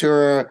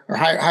tessitura or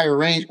higher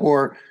range,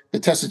 or the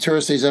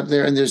tessitura stays up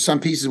there. And there's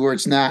some pieces where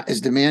it's not as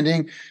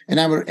demanding.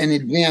 And I would in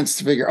advance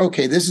to figure,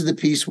 okay, this is the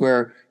piece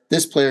where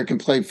this player can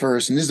play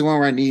first. And this is the one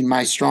where I need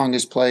my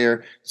strongest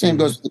player. Same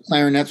goes with the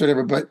clarinets,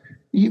 whatever. But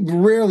you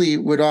rarely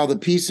would all the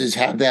pieces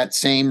have that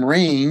same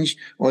range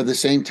or the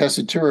same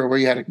tessitura where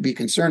you had to be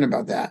concerned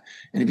about that.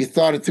 And if you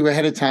thought it through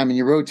ahead of time and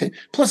you rotate,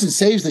 plus it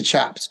saves the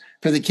chops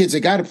for the kids that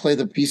got to play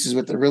the pieces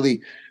with the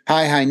really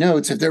high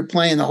notes. If they're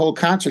playing the whole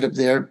concert up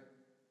there,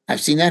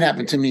 I've seen that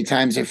happen too many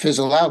times. They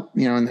fizzle out,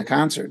 in the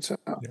concert. So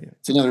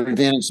it's another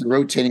advantage of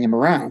rotating them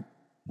around.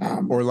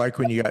 Or like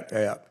when you got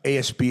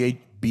ASBA,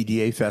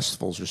 BDA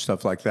festivals or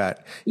stuff like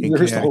that in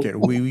Connecticut,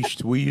 we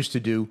used to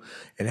do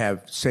and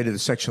have say to the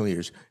section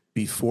leaders,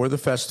 before the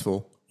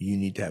festival, you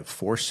need to have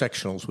 4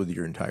 sectionals with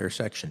your entire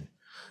section.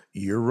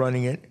 You're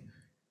running it.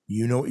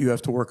 You know what you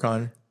have to work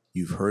on.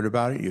 You've heard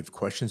about it. You have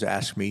questions,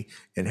 ask me,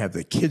 and have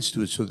the kids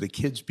do it so the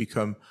kids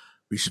become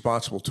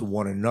responsible to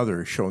one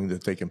another, showing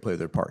that they can play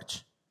their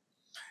parts.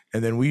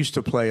 And then we used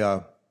to play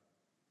a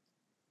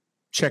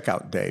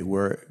checkout day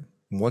where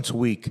once a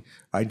week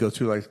I'd go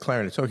through like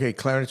clarinets. Okay,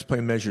 clarinets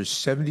play measures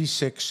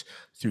 76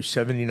 through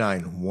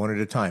 79, one at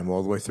a time,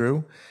 all the way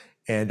through.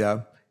 And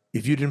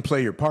if you didn't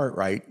play your part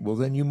right, well,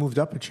 then you moved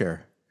up a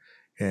chair.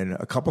 And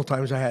a couple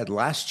times I had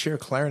last chair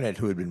clarinet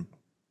who had been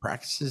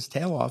practicing his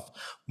tail off,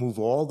 move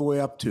all the way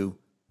up to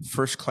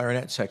first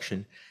clarinet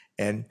section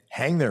and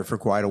hang there for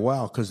quite a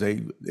while, because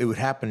it would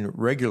happen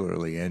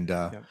regularly. And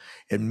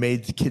it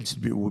made the kids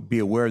be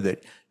aware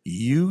that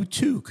you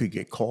too could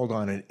get called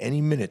on at any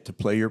minute to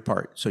play your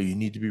part. So you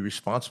need to be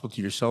responsible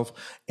to yourself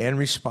and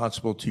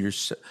responsible to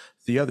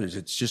the others.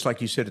 It's just like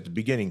you said at the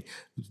beginning,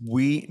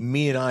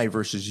 me and I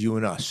versus you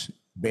and us.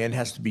 Band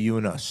has to be you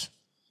and us.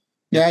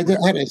 Yeah,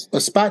 I had a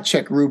spot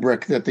check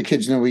rubric that the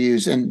kids knew we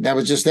use, and that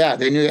was just that.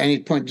 They knew at any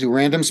point to do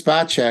random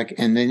spot check,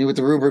 and they knew what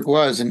the rubric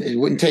was, and it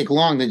wouldn't take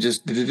long. They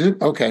just,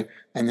 okay,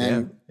 and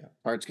then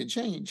parts could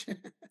change.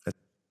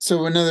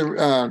 So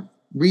another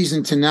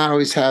reason to not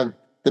always have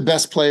the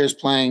best players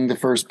playing the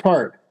first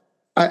part.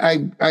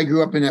 I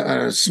grew up in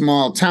a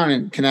small town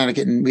in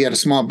Connecticut, and we had a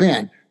small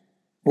band,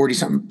 40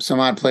 some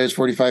odd players,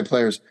 45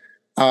 players.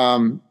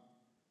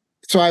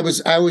 So I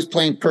was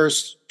playing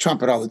first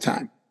trumpet all the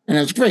time. And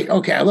it was great.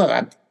 Okay, I love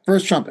it.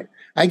 First trumpet.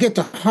 I get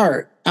to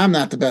heart. I'm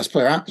not the best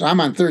player. I'm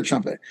on third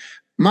trumpet.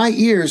 My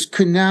ears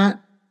could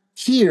not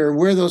hear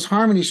where those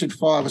harmonies should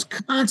fall. I was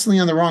constantly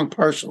on the wrong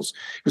partials.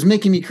 It was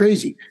making me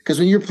crazy because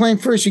when you're playing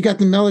first, you got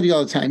the melody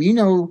all the time. You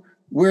know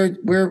where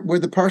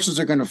the partials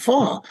are going to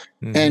fall.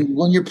 Mm-hmm. And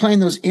when you're playing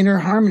those inner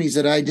harmonies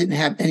that I didn't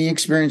have any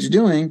experience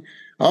doing,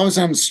 all of a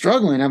sudden I'm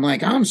struggling.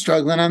 I'm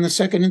struggling on the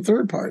second and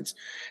third parts.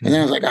 And mm-hmm.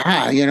 then I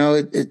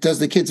was like, it does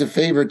the kids a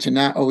favor to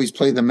not always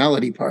play the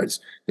melody parts,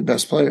 the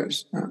best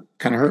players.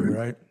 Kind of hurt me.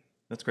 Right.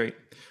 That's great.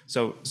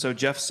 So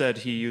Jeff said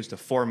he used a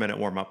 4-minute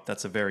warm-up.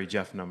 That's a very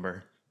Jeff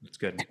number. It's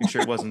good. I'm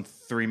sure it wasn't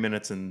 3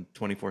 minutes and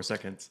 24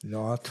 seconds.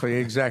 No, I'll tell you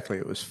exactly.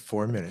 It was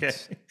 4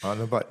 minutes on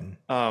the button.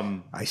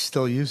 I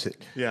still use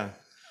it. Yeah.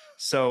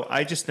 So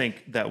I just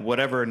think that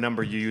whatever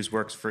number you use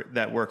works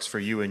for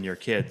you and your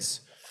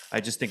kids. I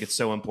just think it's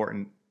so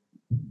important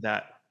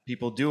that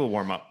people do a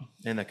warm-up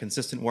and a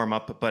consistent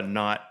warm-up, but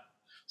not,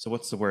 so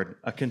what's the word?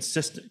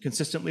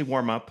 Consistently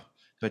warm up,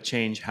 but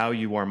change how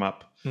you warm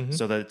up mm-hmm.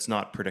 so that it's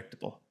not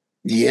predictable.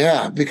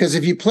 Yeah, because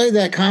if you play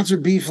that concert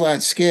B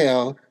flat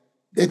scale,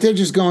 if they're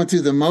just going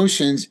through the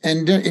motions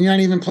and you're not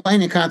even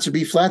playing a concert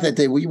B flat that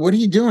day, what are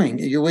you doing?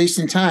 You're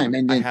wasting time.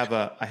 And then,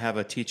 I have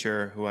a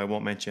teacher who I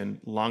won't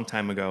mention, long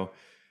time ago.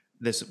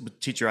 This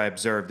teacher I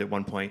observed at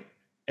one point,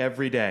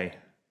 every day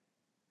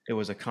it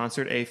was a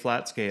concert A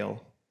flat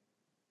scale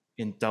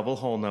in double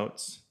whole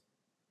notes.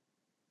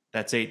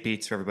 That's 8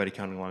 beats for everybody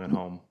counting along at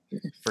home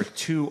for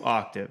 2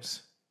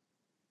 octaves.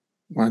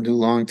 Want to do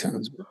long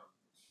tones, bro.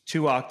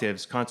 2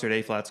 octaves, concert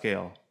A flat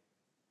scale,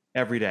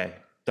 every day,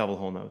 double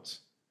whole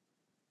notes.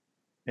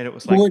 And it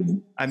was like,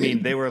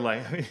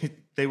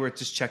 they were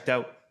just checked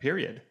out,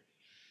 period.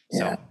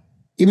 Yeah. So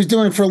he was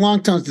doing it for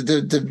long tones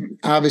to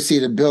obviously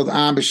to build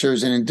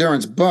embouchures and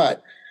endurance.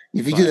 But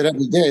if you do that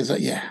every day, it's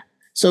like, yeah.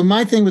 So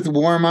my thing with the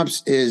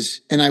warm-ups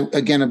is, and I,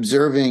 again,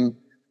 observing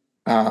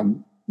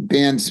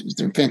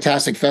bands,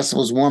 fantastic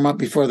festivals warm up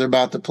before they're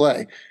about to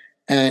play.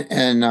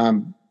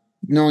 And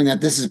knowing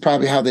that this is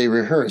probably how they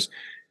rehearse.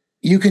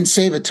 You can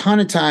save a ton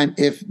of time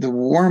if the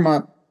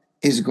warm-up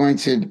is going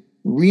to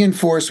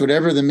reinforce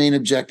whatever the main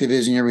objective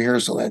is in your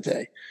rehearsal that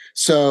day.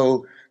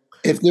 So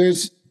if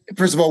there's,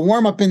 first of all,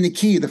 warm up in the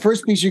key. The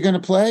first piece you're going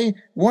to play,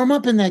 warm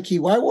up in that key.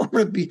 Why warm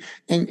up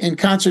in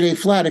concert A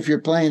flat if you're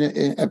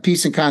playing a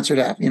piece in concert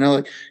F? You're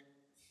not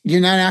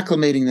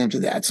acclimating them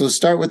to that. So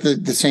start with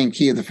the same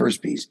key of the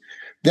first piece.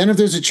 Then if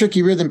there's a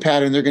tricky rhythm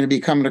pattern, they're going to be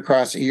coming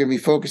across that you're going to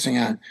be focusing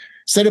on.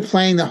 Instead of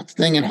playing the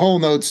thing in whole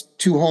notes,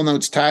 2 whole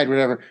notes tied,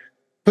 whatever,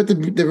 put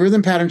the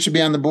rhythm pattern should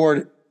be on the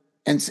board.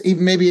 And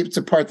even maybe it's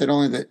a part that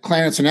only the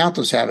clarinets and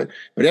altos have it,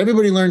 but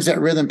everybody learns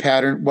that rhythm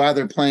pattern while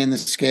they're playing the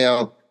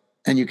scale,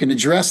 and you can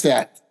address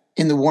that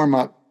in the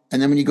warm-up. And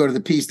then when you go to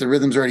the piece, the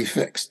rhythm's already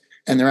fixed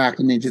and they're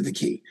acclimated to the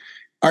key.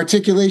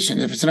 Articulation,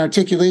 if it's an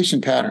articulation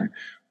pattern,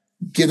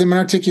 give them an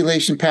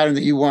articulation pattern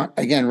that you want,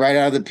 again, right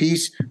out of the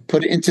piece,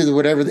 put it into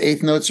whatever the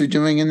 8th notes are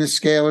doing in the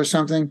scale or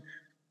something.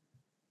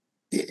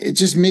 It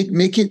just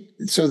make it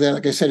so that,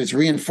 like I said, it's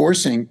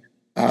reinforcing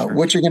sure.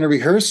 What you're going to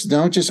rehearse.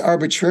 Don't just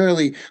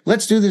arbitrarily,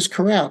 let's do this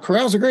chorale.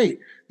 Chorales are great,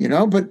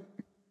 but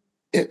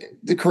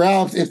the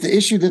chorale, if the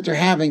issue that they're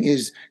having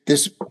is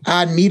this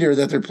odd meter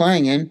that they're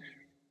playing in,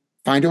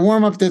 find a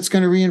warm-up that's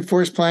going to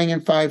reinforce playing in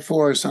 5/4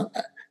 or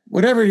something,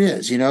 whatever it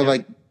is,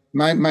 like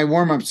my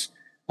warm-ups,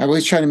 I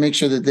always try to make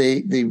sure that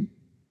they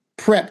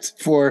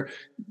prepped for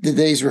the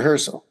day's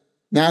rehearsal.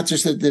 Not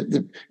just that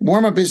the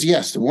warm-up is,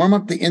 yes, the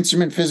warm-up, the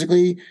instrument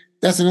physically,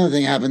 that's another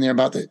thing I have in there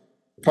about the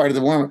part of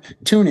the warm-up.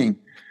 Tuning.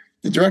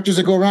 The directors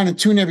that go around and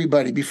tune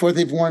everybody before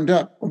they've warmed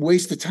up, a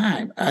waste of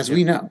time, as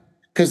we know,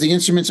 because the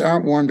instruments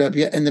aren't warmed up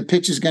yet, and the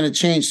pitch is going to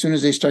change as soon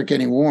as they start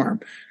getting warm.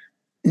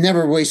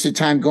 Never wasted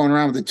time going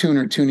around with a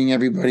tuner tuning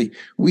everybody.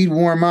 We'd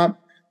warm up,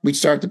 we'd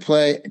start to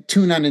play,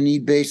 tune on a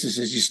need basis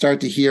as you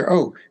start to hear,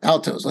 oh,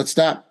 altos, let's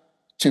stop,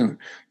 tune.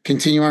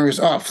 Continue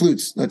on,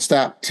 flutes, let's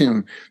stop,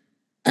 tune.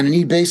 On a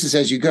need basis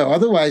as you go.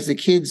 Otherwise, the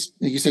kids,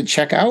 like you said,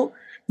 check out.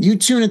 You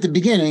tune at the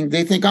beginning,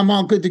 they think I'm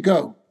all good to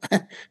go.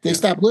 They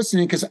stop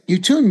listening because you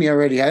tuned me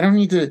already. I don't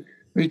need to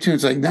retune.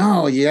 It's like,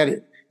 no, you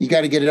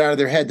got to get it out of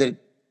their head that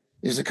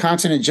there's a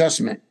constant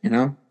adjustment,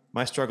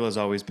 My struggle has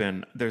always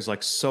been, there's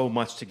like so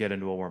much to get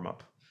into a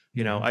warm-up.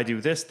 I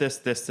do this,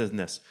 and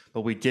this,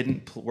 but we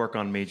didn't work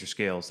on major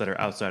scales that are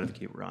outside of the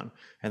key we're on.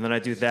 And then I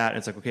do that, and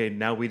it's like, okay,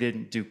 now we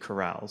didn't do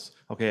chorales.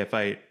 Okay, if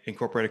I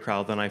incorporate a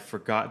chorale, then I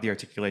forgot the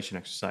articulation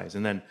exercise.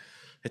 And then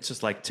it's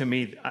just like, to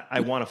me, I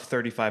want a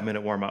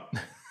 35-minute warm-up.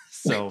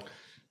 So...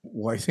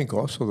 Well, I think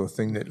also the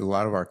thing that a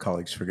lot of our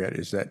colleagues forget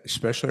is that,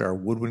 especially our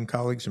woodwind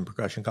colleagues and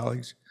percussion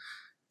colleagues,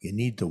 you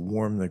need to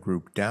warm the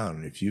group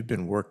down. If you've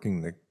been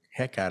working the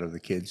heck out of the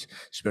kids,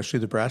 especially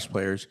the brass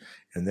players,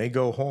 and they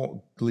go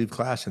home, leave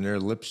class, and their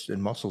lips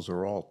and muscles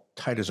are all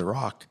tight as a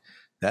rock,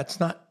 that's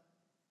not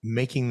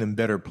making them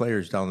better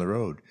players down the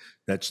road.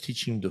 That's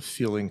teaching them to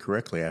feel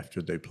incorrectly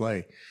after they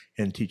play,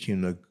 and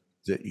teaching them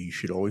that you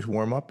should always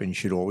warm up, and you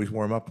should always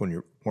warm up when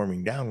you're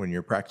warming down, when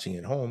you're practicing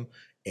at home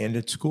and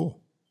at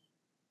school.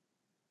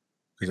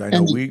 Because I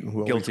know we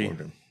guilty.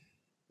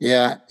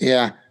 Yeah.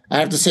 I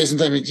have to say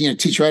sometimes,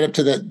 teach right up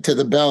to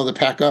the bell to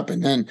pack up,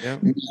 and then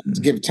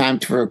give time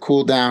for a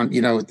cool down.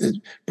 With the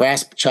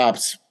brass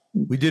chops,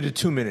 We did a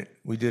 2-minute.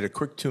 We did a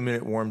quick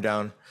 2-minute warm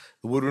down.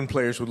 The woodwind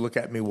players would look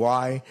at me,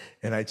 why?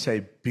 And I'd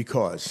say,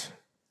 because.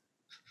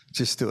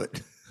 Just do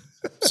it.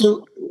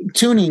 So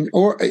tuning,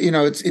 or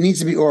it needs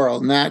to be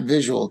oral, not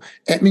visual.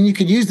 I mean, you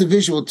could use the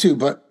visual too,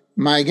 but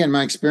my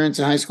experience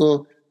in high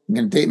school, I'm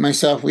going to date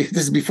myself. This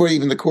is before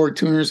even the chord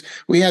tuners.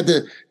 We had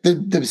the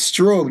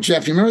strobe,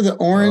 Jeff. You remember the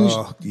orange?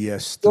 Oh,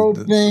 yes.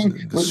 Strobe thing.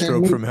 The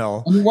strobe from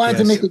hell. And you wanted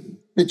to make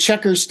the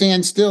checker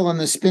stand still on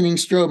the spinning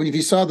strobe. And if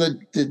you saw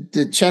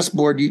the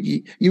chessboard,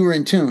 you were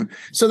in tune.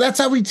 So that's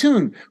how we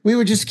tune. We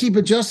would just keep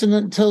adjusting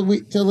it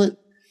until it.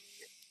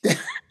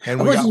 And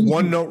we got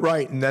one note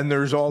right, and then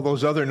there's all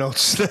those other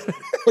notes.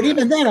 But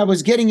even then, I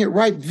was getting it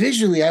right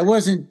visually. I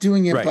wasn't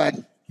doing it by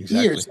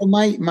ear. So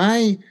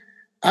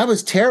I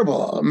was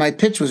terrible. My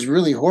pitch was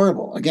really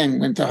horrible. Again,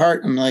 went to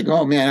heart. I'm like,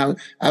 oh man,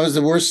 I was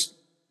the worst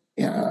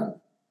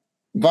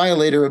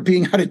violator of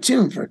being out of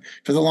tune for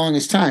the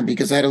longest time,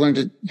 because I had to learn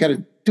to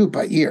do it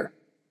by ear.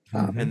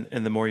 And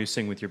the more you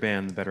sing with your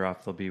band, the better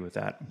off they'll be with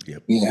that.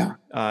 Yep. Yeah.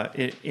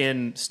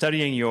 In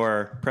studying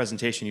your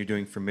presentation you're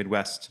doing for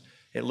Midwest,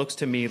 it looks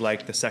to me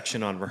like the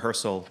section on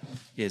rehearsal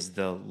is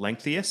the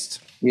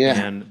lengthiest. Yeah.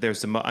 And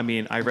there's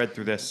I read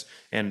through this,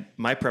 and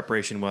my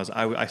preparation was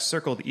I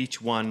circled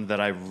each one that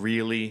I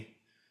really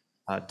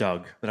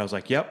dug. That I was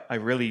like, yep, I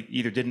really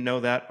either didn't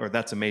know that, or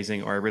that's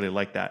amazing, or I really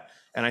like that.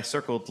 And I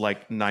circled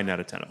like 9 out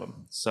of 10 of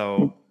them.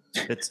 So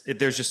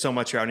there's just so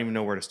much here. I don't even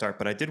know where to start.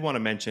 But I did want to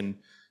mention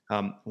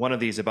one of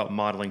these about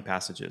modeling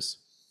passages.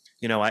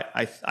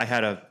 I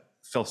had a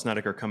Phil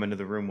Snedeker come into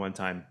the room one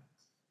time,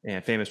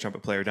 and famous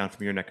trumpet player down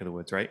from your neck of the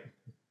woods, right?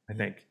 I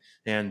think.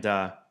 And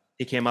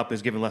he came up,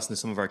 was giving lessons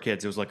to some of our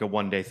kids. It was like a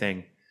one-day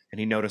thing. And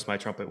he noticed my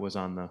trumpet was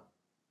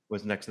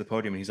next to the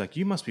podium. And he's like,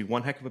 you must be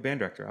one heck of a band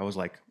director. I was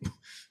like,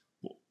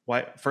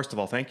 why? First of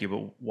all, thank you.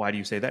 But why do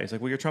you say that? He's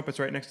like, well, your trumpet's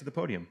right next to the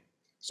podium.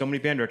 So many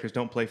band directors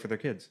don't play for their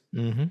kids.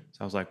 Mm-hmm.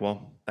 So I was like,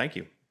 well, thank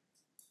you.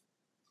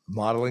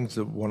 Modeling's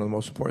one of the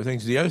most important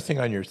things. The other thing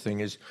on your thing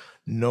is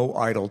no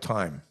idle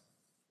time.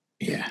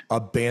 Yeah. A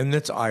band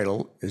that's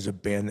idle is a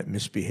band that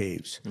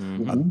misbehaves.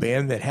 Mm-hmm. A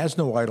band that has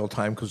no idle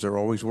time because they're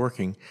always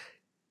working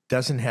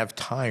doesn't have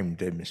time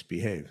to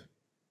misbehave.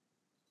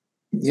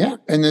 Yeah.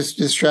 And this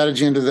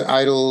strategy under the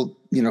idle,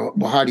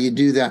 well, how do you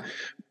do that?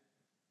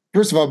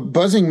 First of all,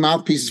 buzzing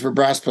mouthpieces for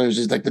brass players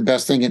is like the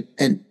best thing.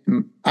 And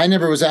I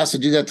never was asked to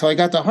do that until I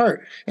got to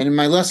heart. And in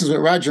my lessons with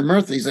Roger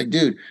Murphy, he's like,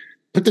 dude,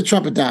 put the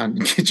trumpet down.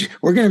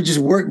 We're going to just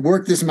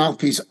work this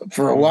mouthpiece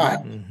for a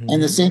while. Mm-hmm.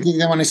 And the same thing,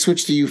 then when I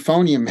switched to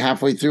euphonium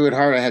halfway through at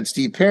heart, I had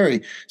Steve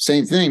Perry.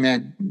 Same thing,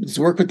 man. Just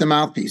work with the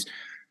mouthpiece.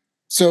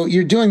 So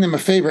you're doing them a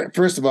favor,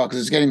 first of all,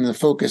 because it's getting them the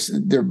focus,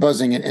 their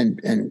buzzing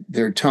and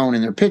their tone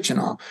and their pitch and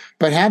all.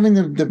 But having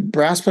the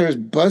brass players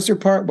buzz their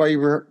part while you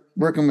were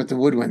working with the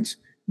woodwinds,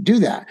 do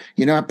that.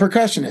 A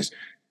percussionist,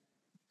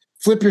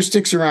 flip your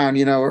sticks around,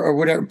 or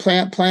whatever. Play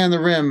on the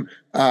rim,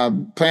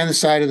 play on the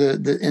side of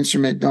the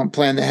instrument. Don't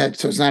play on the head,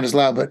 so it's not as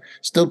loud, but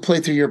still play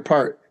through your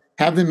part.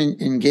 Have them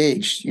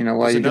engaged.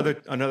 While There's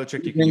another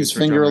trick you can use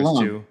for drummers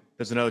too.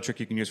 There's another trick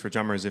you can use for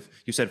drummers. If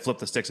you said flip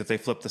the sticks, if they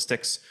flip the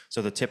sticks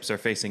so the tips are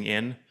facing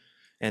in,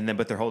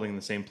 but they're holding in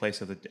the same place,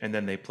 and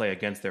then they play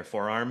against their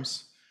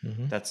forearms.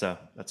 Mm-hmm. That's a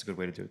good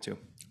way to do it too.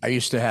 I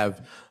used to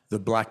have the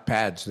black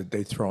pads that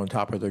they throw on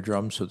top of their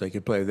drums so they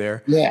could play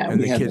there. Yeah,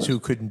 and the kids who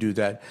couldn't do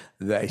that,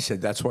 they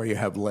said that's why you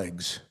have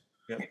legs.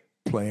 Yep.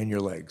 Play in your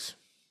legs.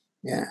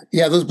 Yeah.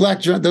 Those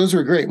black those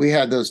were great. We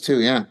had those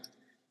too. Yeah.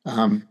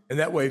 And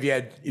that way,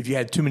 if you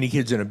had too many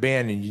kids in a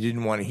band and you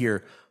didn't want to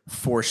hear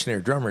 4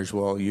 snare drummers,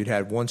 well, you'd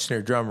have 1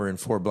 snare drummer and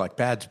 4 black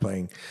pads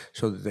playing,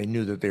 so that they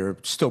knew that they were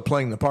still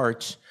playing the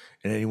parts.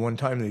 And at any one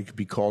time, they could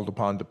be called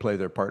upon to play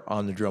their part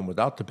on the drum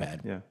without the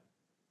pad. Yeah.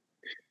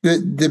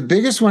 The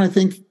biggest one, I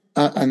think,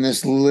 on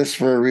this list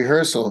for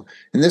rehearsal,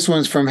 and this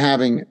one's from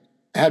having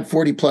had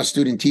 40 plus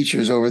student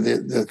teachers over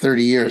the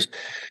 30 years,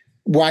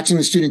 watching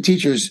the student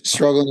teachers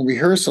struggle in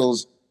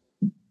rehearsals.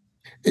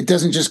 It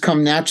doesn't just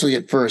come naturally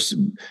at first,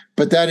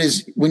 but that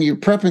is when you're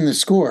prepping the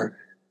score,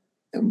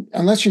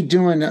 unless you're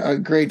doing a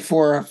grade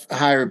 4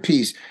 higher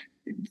piece,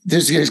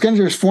 there's going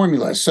to be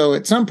formulas. So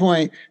at some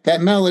point,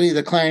 that melody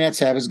the clarinets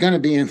have is going to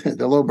be in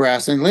the low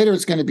brass, and later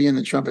it's going to be in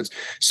the trumpets.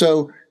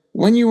 So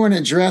when you want to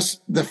address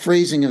the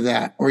phrasing of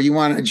that, or you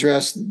want to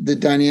address the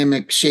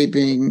dynamic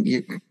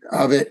shaping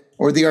of it,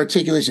 or the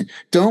articulation,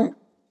 and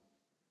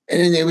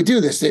they would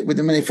do this.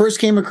 When they first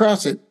came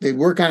across it, they'd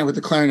work on it with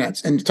the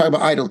clarinets and talk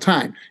about idle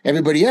time.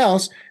 Everybody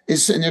else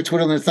is sitting there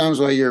twiddling their thumbs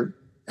while you're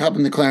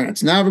helping the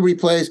clarinets. Now everybody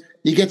plays.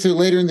 You get to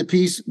later in the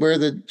piece where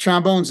the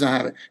trombones don't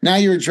have it. Now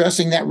you're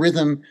addressing that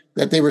rhythm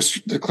that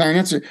the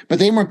clarinets are, but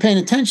they weren't paying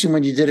attention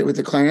when you did it with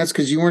the clarinets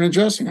because you weren't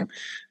addressing them.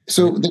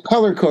 So the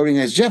color coding,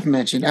 as Jeff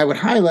mentioned, I would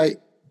highlight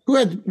who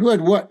had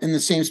what in the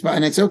same spot.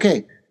 And it's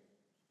okay.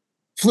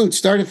 flutes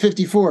start at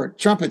 54,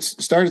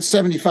 trumpets start at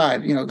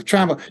 75, the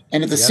trombone.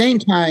 And at the same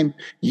time,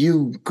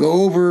 you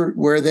go over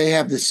where they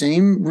have the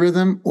same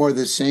rhythm or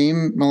the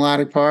same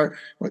melodic part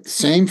or the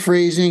same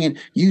phrasing, and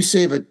you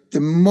save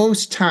the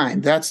most time.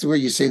 That's where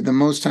you save the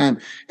most time,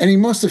 and you're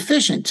most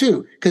efficient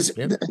too,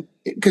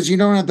 because you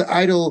don't have the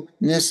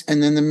idleness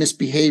and then the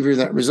misbehavior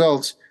that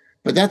results.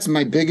 But that's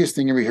my biggest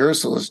thing in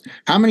rehearsal is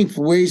how many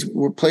ways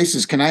or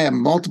places can I have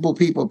multiple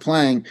people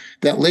playing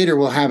that later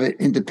will have it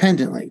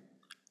independently?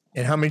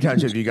 And how many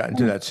times have you gotten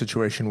to that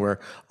situation where,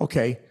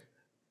 okay,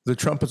 the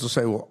trumpets will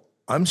say, well,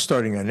 I'm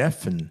starting on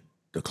F and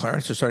the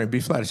clarinets are starting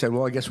B flat. I said,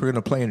 well, I guess we're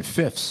going to play in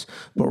fifths,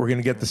 but we're going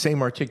to get the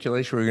same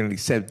articulation. We're going to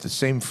get the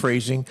same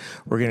phrasing.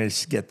 We're going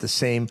to get the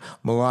same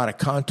melodic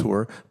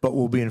contour, but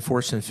we'll be in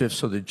fourths and fifths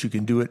so that you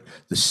can do it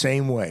the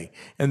same way.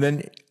 And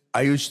then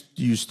I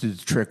used the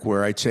trick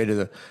where I'd say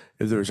if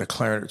there was a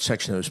clarinet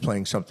section that was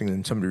playing something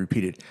and somebody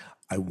repeated,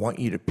 I want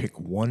you to pick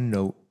one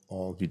note,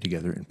 all of you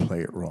together, and play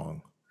it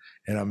wrong.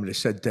 And I'm going to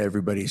say to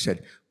everybody,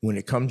 when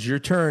it comes your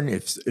turn,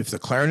 if the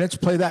clarinets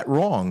play that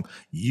wrong,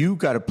 you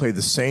got to play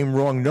the same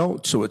wrong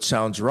note so it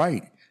sounds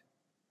right.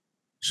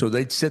 So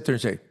they'd sit there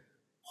and say,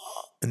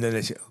 oh, and then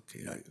they say,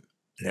 okay,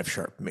 an F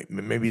sharp,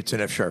 maybe it's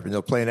an F sharp, and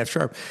they'll play an F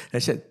sharp. And I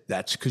said,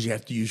 that's because you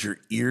have to use your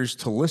ears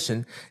to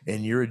listen,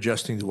 and you're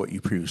adjusting to what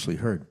you previously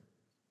heard.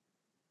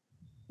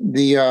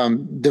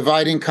 The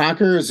divide and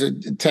conquer is a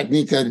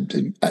technique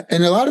that,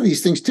 and a lot of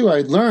these things too,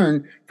 I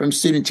learned from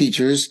student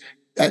teachers.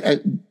 I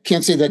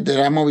can't say that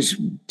I'm always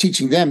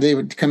teaching them. They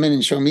would come in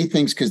and show me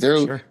things because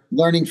they're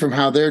learning from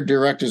how their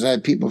directors. I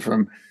had people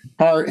from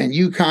Hart and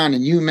UConn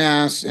and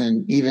UMass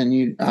and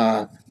even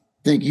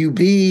think UB.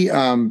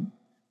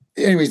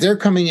 Anyways, they're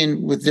coming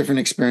in with different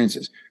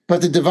experiences.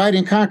 But the divide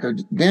and conquer,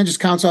 band just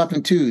counts off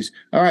in twos.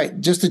 All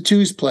right, just the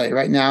twos play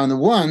right now, and the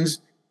ones,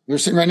 you're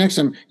sitting right next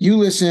to them. You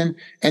listen,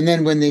 and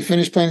then when they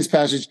finish playing this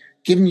passage,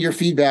 give them your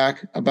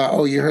feedback about,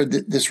 oh, you heard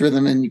this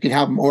rhythm and you can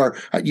help them, or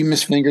you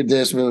misfingered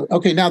this.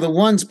 Okay, now the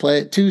ones play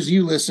it, twos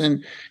you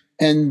listen,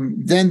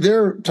 and then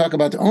they're talk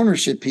about the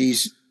ownership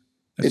piece.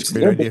 That's a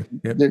great idea.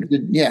 Yep.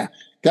 Yeah,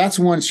 that's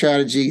one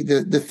strategy.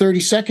 The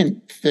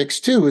 30-second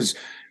fix too is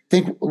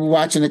think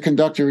watching a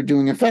conductor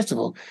doing a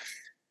festival.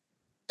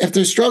 If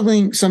they're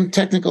struggling some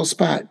technical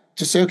spot,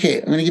 just say, okay,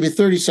 I'm going to give you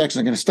 30 seconds.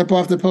 I'm going to step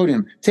off the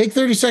podium. Take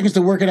 30 seconds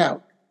to work it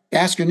out.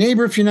 Ask your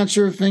neighbor if you're not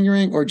sure of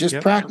fingering, or just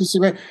practice it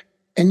right.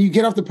 And you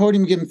get off the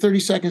podium, give them 30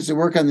 seconds to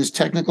work on this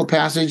technical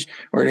passage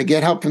or to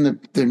get help from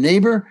their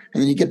neighbor.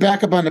 And then you get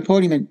back up on the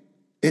podium and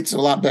it's a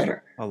lot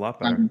better. A lot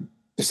better.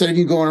 Instead of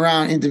you going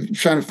around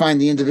trying to find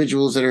the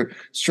individuals that are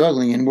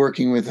struggling and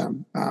working with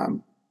them.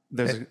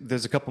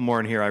 There's a couple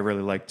more in here I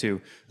really like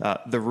too.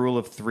 The rule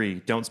of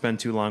three: don't spend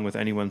too long with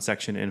any one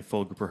section in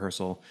full group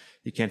rehearsal.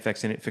 You can't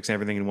fix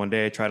everything in one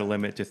day. Try to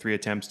limit to 3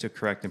 attempts to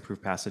correct,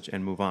 improve passage,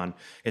 and move on.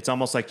 It's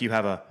almost like you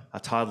have a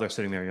toddler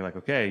sitting there. You're like,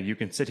 okay, you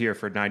can sit here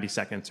for 90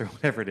 seconds or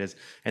whatever it is.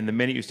 And the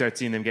minute you start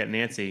seeing them get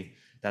antsy,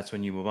 that's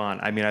when you move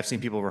on. I mean, I've seen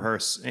people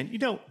rehearse,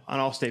 and on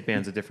all state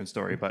bands, a different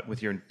story, but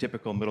with your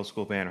typical middle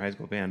school band or high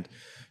school band,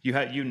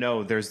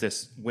 there's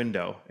this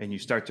window, and you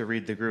start to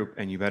read the group,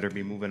 and you better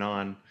be moving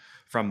on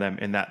from them.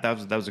 And that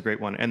was a great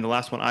one. And the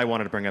last one I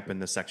wanted to bring up in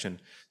this section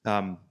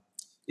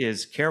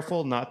is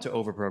careful not to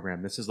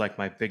overprogram. This is like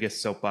my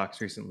biggest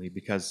soapbox recently,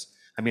 because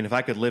I mean, if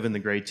I could live in the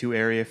grade 2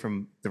 area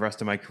from the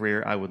rest of my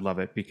career, I would love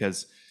it,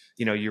 because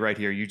you're right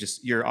here.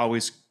 You're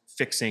always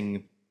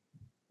fixing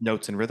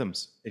notes and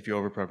rhythms. If you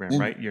overprogram,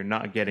 right? You're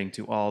not getting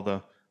to all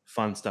the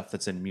fun stuff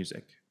that's in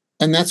music.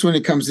 And that's when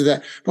it comes to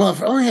that. Well,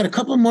 if I only had a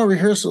couple more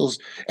rehearsals,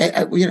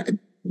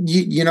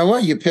 you know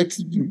what? You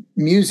picked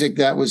music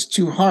that was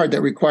too hard,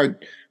 that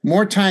required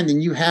more time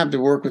than you have to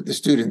work with the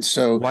students.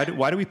 So why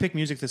do we pick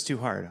music that's too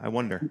hard? I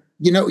wonder.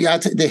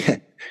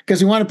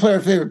 Because we want to play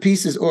our favorite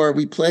pieces, or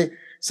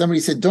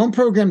somebody said, don't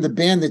program the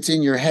band that's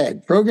in your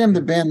head. Program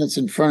the band that's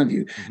in front of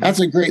you. Mm-hmm.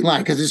 That's a great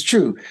line, because it's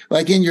true.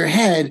 Like in your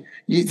head,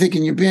 you're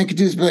thinking your band could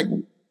do this, but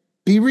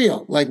be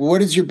real. Like,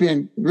 what is your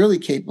band really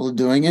capable of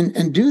doing?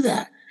 And do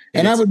that.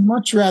 And I would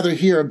much rather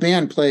hear a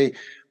band play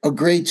a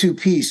grade 2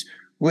 piece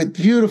with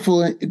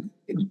beautiful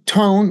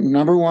tone,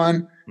 number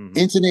one,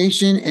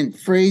 intonation and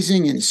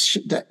phrasing and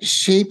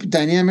shape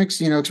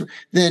dynamics,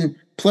 than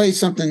play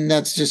something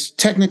that's just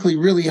technically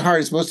really hard.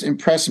 It's supposed to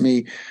impress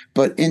me,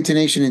 but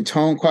intonation and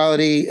tone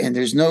quality, and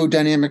there's no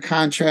dynamic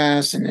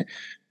contrast. And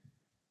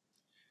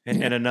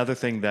another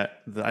thing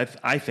that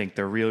I think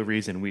the real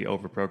reason we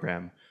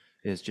overprogram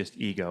is just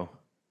ego.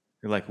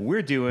 You're like,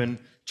 we're doing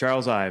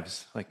Charles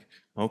Ives. Like,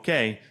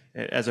 okay,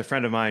 as a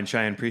friend of mine,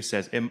 Cheyenne Priest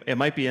says, it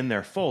might be in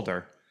their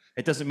folder.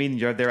 It doesn't mean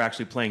they're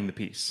actually playing the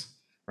piece,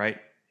 right?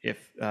 If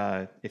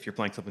you're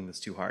playing something that's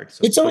too hard.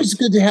 So it's always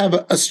good to have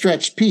a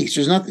stretched piece.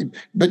 There's nothing,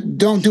 but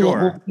don't do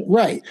it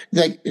right.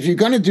 Like if you're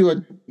going to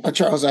do a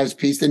Charles Ives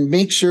piece, then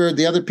make sure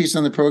the other pieces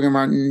on the program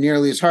aren't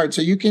nearly as hard,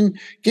 so you can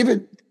give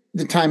it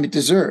the time it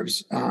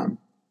deserves.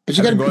 But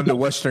you got to go to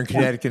Western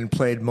Connecticut and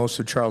played most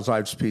of Charles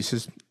Ives'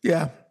 pieces.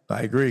 Yeah,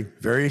 I agree.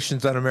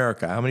 Variations on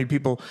America. How many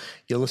people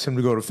you listen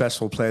to go to a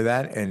festival play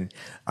that? And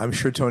I'm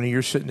sure, Tony,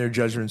 you're sitting there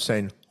judging and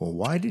saying, well,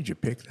 why did you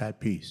pick that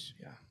piece?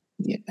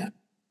 Yeah.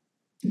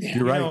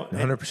 You're right,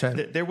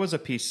 100%. There was a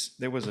piece,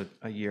 there was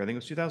a year, I think it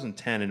was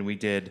 2010, and we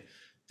did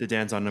the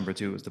dance on number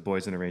 2. It was the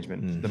boys in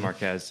arrangement, the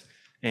Marquez.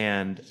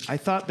 And I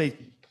thought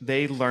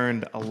they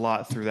learned a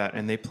lot through that,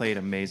 and they played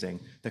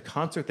amazing. The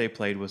concert they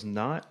played was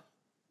not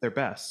their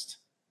best.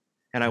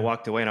 And I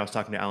walked away, and I was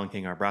talking to Alan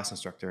King, our brass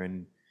instructor,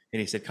 and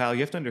he said, Kyle, you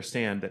have to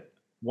understand that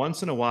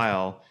once in a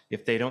while,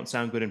 if they don't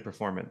sound good in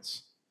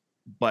performance,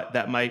 but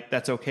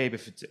that's okay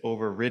if it's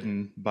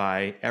overridden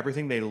by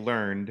everything they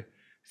learned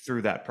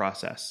through that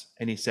process.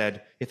 And he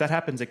said, if that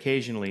happens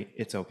occasionally,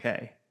 it's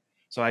okay.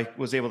 So I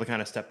was able to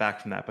kind of step back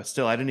from that, but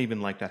still, I didn't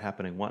even like that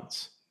happening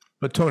once.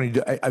 But Tony,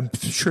 I'm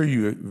sure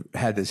you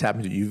had this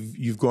happen to you.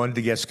 You've gone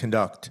to guest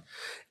conduct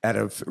at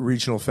a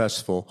regional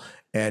festival,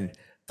 and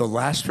the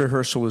last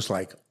rehearsal was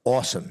like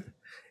awesome,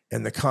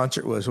 and the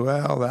concert was,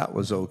 well, that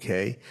was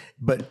okay.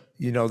 But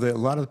a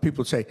lot of the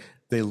people say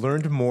they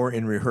learned more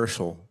in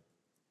rehearsal,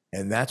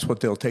 and that's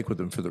what they'll take with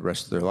them for the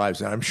rest of their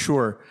lives. And I'm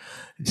sure,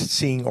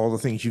 seeing all the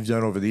things you've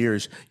done over the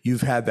years,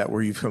 you've had that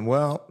where you've come,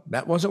 well,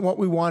 that wasn't what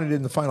we wanted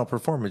in the final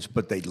performance,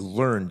 but they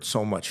learned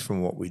so much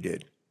from what we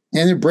did.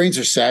 And their brains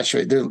are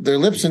saturated. Their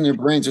lips and their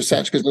brains are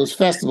saturated because those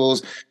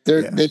festivals,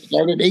 they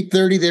start at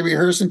 8:30, they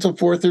rehearse until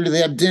 4:30,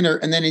 they have dinner,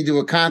 and then they do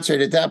a concert.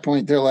 At that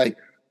point, they're like,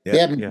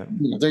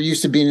 they're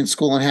used to being in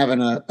school and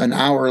having an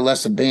hour or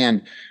less of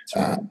band.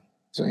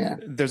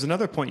 There's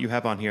another point you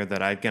have on here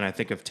that I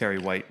think of Terry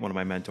White, one of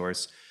my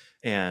mentors,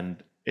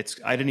 and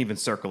I didn't even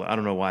circle it. I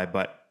don't know why,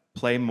 but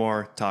play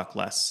more, talk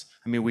less.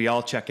 I mean, we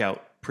all check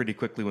out pretty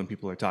quickly when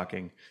people are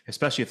talking,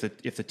 especially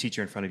if the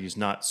teacher in front of you is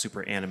not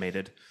super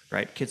animated,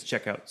 right? Kids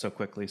check out so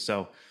quickly.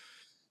 So,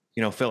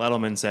 Phil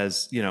Edelman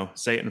says,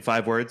 say it in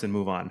 5 words and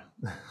move on.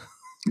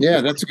 Yeah,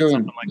 that's a good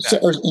one.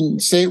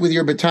 And say it with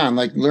your baton,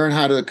 like learn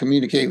how to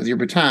communicate with your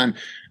baton,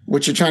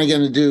 what you're trying to get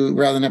them to do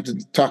rather than have to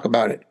talk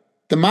about it.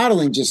 The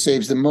modeling just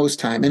saves the most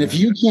time. And if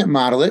you can't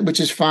model it, which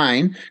is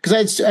fine,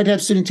 because I'd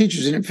have student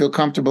teachers who didn't feel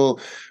comfortable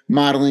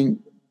modeling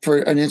for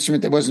an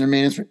instrument that wasn't their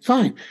main instrument.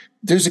 Fine.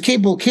 There's a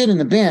capable kid in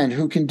the band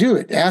who can do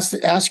it.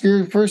 Ask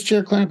your first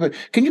chair clarinet,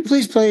 can you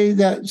please play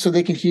that so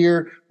they can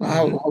hear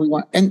how we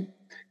want? And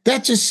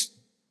that just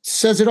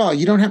says it all.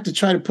 You don't have to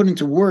try to put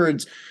into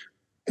words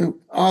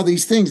all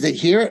these things. They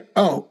hear it.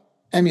 Oh,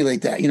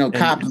 emulate that,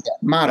 copy that,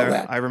 model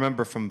that. I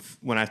remember from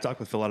when I talked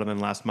with Phil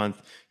Edelman last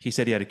month, he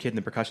said he had a kid in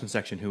the percussion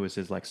section who was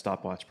his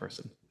stopwatch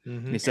person.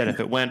 And he said if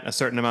it went a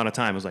certain amount of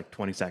time, it was like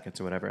 20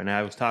 seconds or whatever. And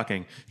I was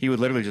talking, he would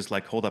literally just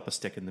hold up a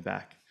stick in the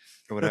back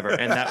or whatever.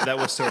 And that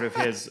was sort of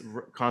his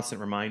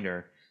constant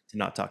reminder to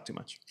not talk too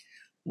much.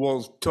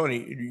 Well, Tony,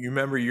 you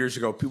remember years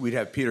ago, we'd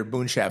have Peter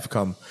Boonshaft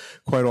come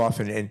quite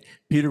often, and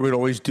Peter would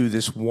always do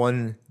this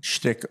one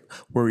shtick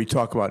where we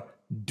talk about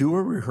do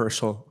a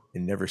rehearsal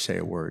and never say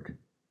a word.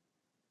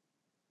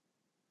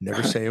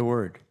 Never say a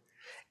word.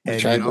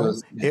 And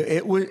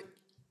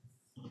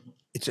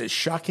it's a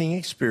shocking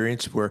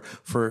experience where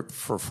for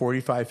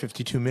 45,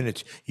 52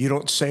 minutes, you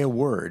don't say a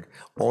word.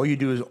 All you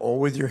do is all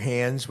with your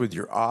hands, with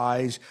your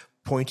eyes,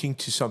 pointing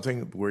to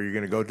something where you're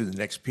going to go to the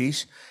next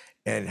piece,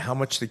 and how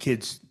much the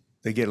kids,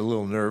 they get a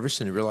little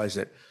nervous and realize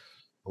that,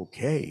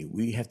 okay,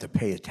 we have to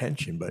pay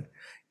attention, but,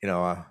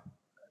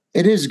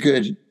 it is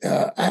good.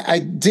 I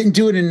didn't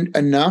do it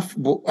enough.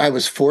 I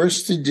was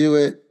forced to do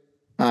it.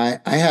 I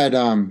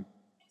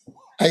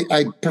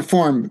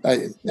performed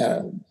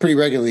pretty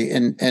regularly,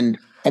 and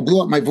I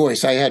blew up my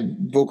voice. I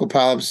had vocal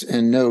polyps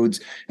and nodes,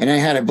 and I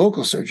had a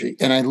vocal surgery,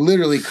 and I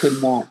literally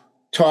could not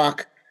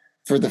talk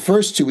for the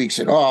first 2 weeks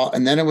at all.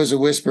 And then it was a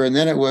whisper, and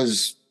then it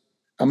was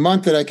a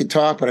month that I could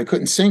talk, but I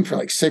couldn't sing for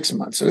like 6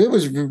 months. So it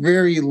was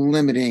very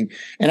limiting.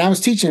 And I was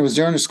teaching, it was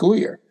during the school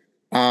year.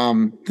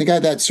 I think I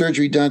had that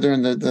surgery done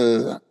during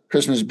the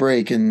Christmas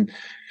break. And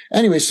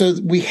anyway, so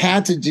we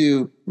had to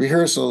do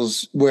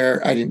rehearsals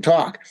where I didn't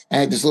talk. I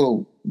had this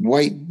little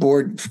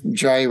whiteboard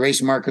dry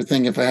erase marker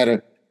thing if I had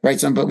to write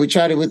something, but we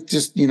tried it with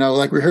just,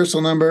 like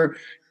rehearsal number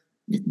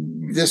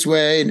this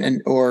way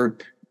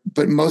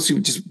but mostly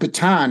just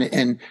baton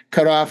and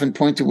cut off and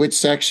point to which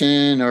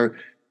section but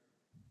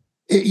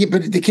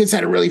the kids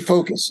had to really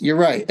focus. You're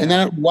right. And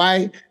then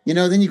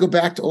then you go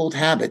back to old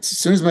habits. As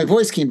soon as my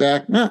voice came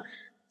back,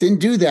 didn't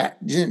do that.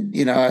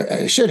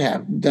 I should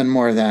have done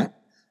more of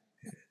that.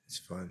 It's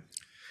fun.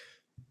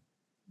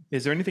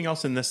 Is there anything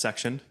else in this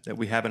section that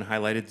we haven't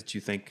highlighted that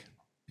you think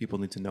people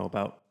need to know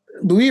about?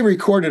 We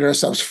recorded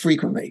ourselves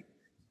frequently.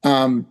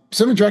 Some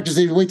directors,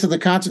 they wait till the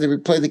concert, they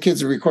would play the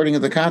kids a recording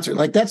of the concert.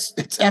 Like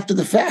it's after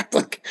the fact.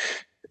 Like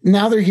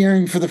now they're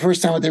hearing for the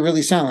first time what they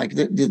really sound like.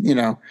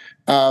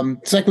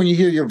 It's like when you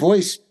hear your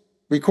voice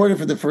recorded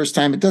for the first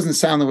time, it doesn't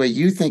sound the way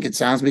you think it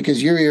sounds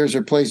because your ears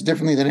are placed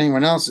differently than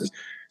anyone else's.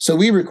 So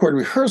we record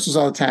rehearsals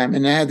all the time,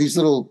 and I had these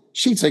little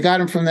sheets. I got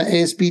them from the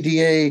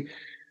ASBDA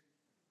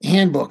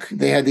handbook.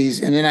 They had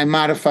these, and then I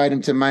modified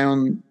them to my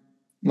own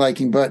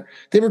liking, but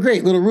they were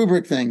great little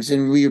rubric things.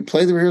 And we would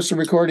play the rehearsal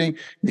recording.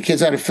 The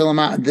kids had to fill them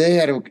out. They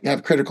had to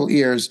have critical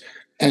ears.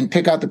 and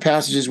pick out the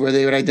passages where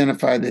they would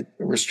identify that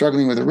we're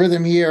struggling with a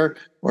rhythm here,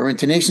 or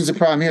intonation's a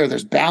problem here, or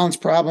there's balance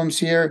problems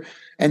here.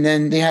 And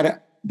then they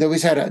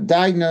always had to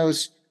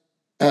diagnose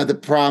the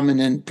problem and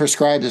then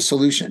prescribe the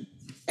solution.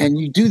 And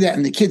you do that,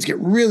 and the kids get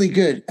really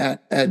good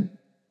at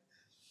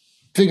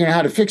figuring out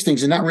how to fix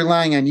things and not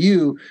relying on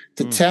you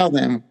to tell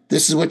them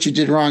this is what you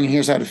did wrong and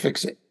here's how to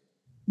fix it.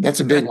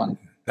 That's a big one.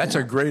 That's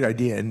a great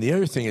idea. And the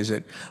other thing is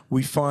that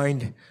we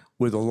find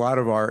with a lot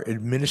of our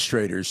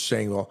administrators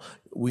saying, well,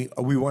 we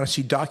want to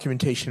see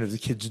documentation of the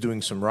kids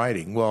doing some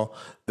writing. Well,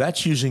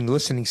 that's using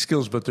listening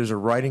skills, but there's a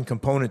writing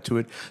component to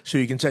it. So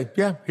you can say,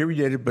 yeah, here we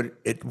did it, but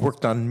it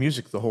worked on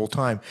music the whole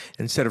time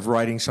instead of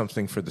writing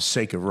something for the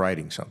sake of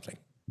writing something.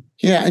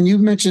 Yeah, and you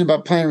mentioned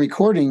about playing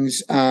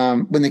recordings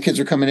when the kids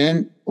were coming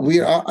in.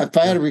 If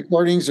I had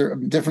recordings or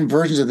different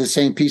versions of the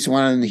same piece I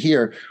wanted them to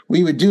hear,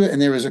 we would do it,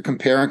 and there was a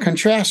compare and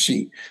contrast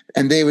sheet,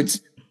 and they would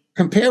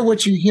compare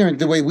what you're hearing,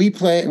 the way we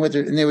play it,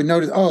 and they would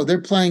notice, oh, they're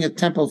playing a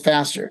tempo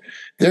faster,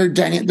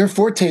 their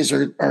fortes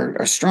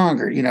are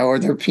stronger, or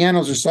their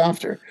pianos are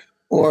softer,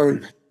 or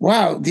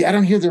wow, I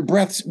don't hear their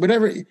breaths,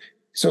 whatever.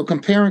 So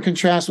compare and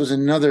contrast was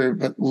another,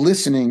 but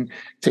listening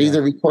to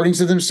either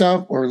recordings of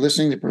themselves or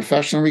listening to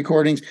professional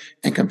recordings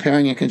and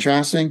comparing and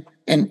contrasting.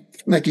 And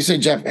like you said,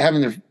 Jeff,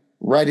 having to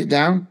write it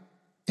down.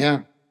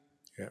 Yeah.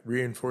 Yeah.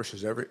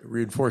 Reinforces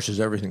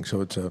everything.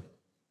 So it's a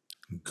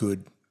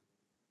good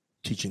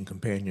teaching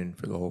companion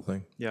for the whole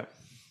thing. Yeah.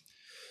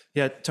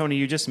 Yeah, Tony,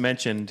 you just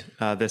mentioned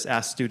this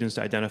ask students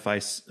to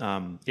identify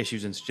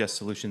issues and suggest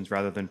solutions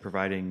rather than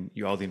providing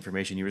you all the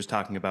information. You were just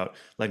talking about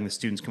letting the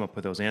students come up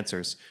with those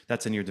answers.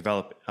 That's in your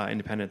develop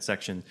independent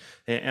section.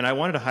 And I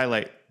wanted to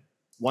highlight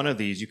one of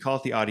these. You call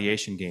it the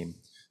audiation game.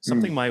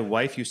 Something my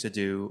wife used to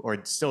do,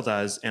 or still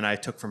does, and I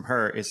took from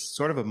her, is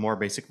sort of a more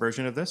basic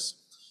version of this.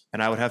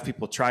 And I would have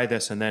people try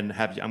this, and then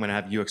I'm going to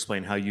have you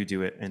explain how you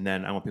do it, and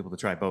then I want people to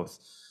try both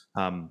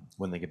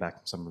when they get back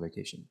from summer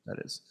vacation, that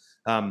is.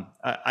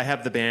 I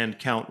have the band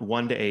count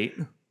 1 to 8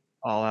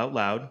 all out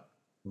loud.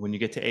 When you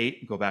get to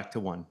 8, go back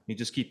to 1. You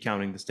just keep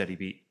counting the steady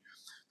beat.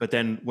 But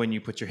then when you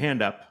put your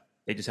hand up,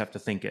 they just have to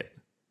think it.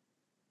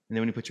 And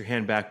then when you put your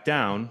hand back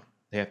down,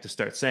 they have to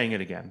start saying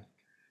it again.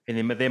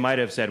 And they might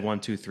have said 1,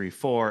 2, 3,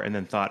 4, and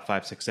then thought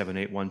 5, 6, 7,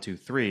 8, 1, 2,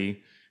 3.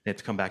 They have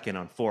to come back in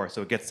on 4.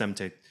 So it gets them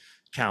to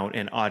count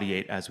and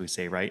audiate, as we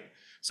say, right?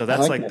 So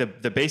that's like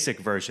the basic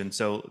version.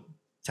 So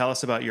tell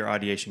us about your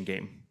audiation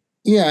game.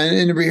 Yeah, and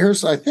in the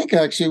rehearsal, I think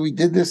actually we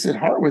did this at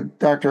Hart with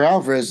Dr.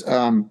 Alvarez.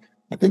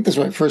 I think that's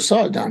when I first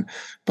saw it done.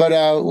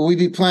 But we'd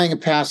be playing a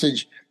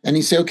passage, and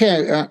he'd say,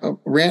 okay, at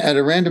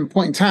a random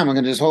point in time, I'm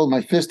going to just hold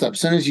my fist up. As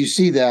soon as you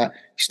see that,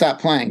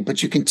 stop playing.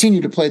 But you continue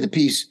to play the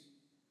piece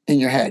in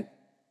your head.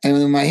 And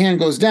when my hand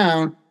goes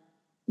down,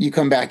 you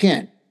come back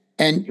in.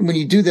 And when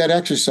you do that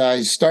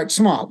exercise, start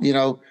small.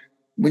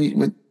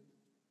 When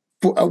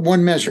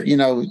one measure,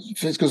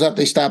 fist goes up,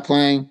 they stop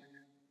playing.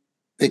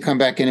 They come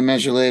back in a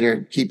measure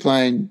later, keep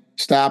playing,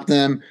 stop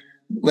them,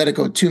 let it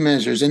go 2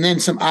 measures, and then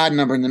some odd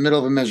number in the middle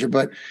of a measure.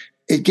 But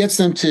it gets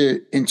them to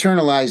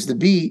internalize the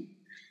beat.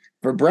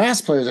 For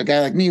brass players, a guy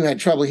like me who had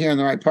trouble hearing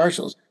the right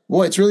partials,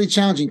 boy, it's really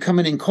challenging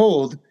coming in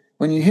cold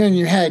when you're hearing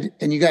your head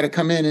and you got to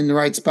come in the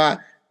right spot,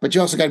 but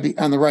you also got to be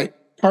on the right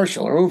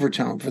partial or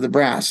overtone for the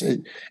brass.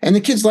 And the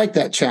kids like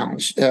that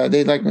challenge.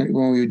 They like when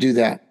we would do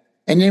that.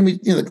 And then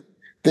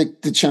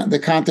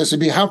the contest would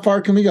be, how far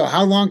can we go?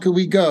 How long could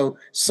we go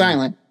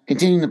silent?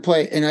 Continuing to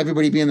play and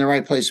everybody be in the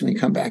right place when you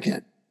come back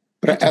in.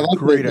 But That's a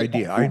great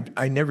idea.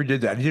 I never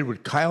did that. I did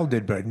what Kyle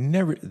did, but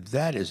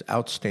that is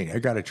outstanding. I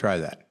got to try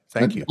that.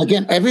 Thank you.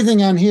 Again,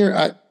 everything on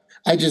here,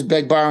 I just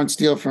beg, borrow, and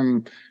steal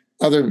from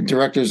other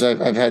directors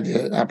I've had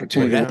the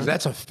opportunity. Well,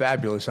 that's a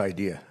fabulous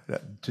idea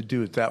to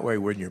do it that way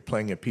when you're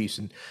playing a piece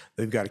and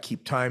they've got to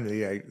keep time.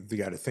 They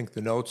got to think the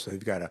notes.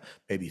 They've got to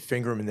maybe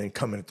finger them and then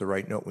come in at the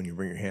right note when you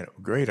bring your hand up.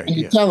 Great idea.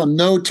 And you tell them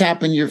no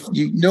tapping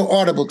no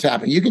audible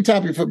tapping. You can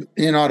tap your foot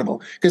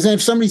inaudible, because then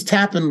if somebody's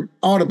tapping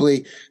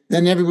audibly,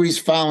 then everybody's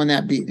following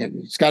that beat.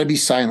 It's got to be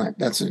silent.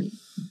 That's a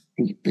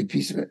big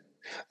piece of it.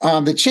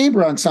 The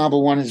chamber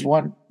ensemble one is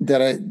one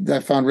that I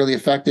found really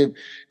effective.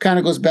 Kind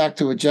of goes back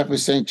to what Jeff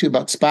was saying too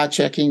about spot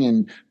checking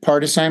and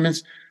part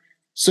assignments.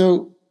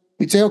 So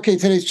we'd say, okay,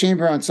 today's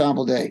chamber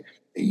ensemble day.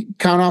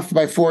 Count off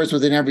by 4s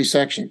within every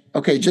section.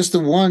 Okay, just the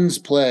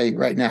 1s play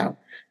right now.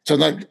 So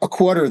like a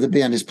quarter of the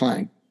band is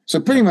playing.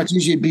 So pretty much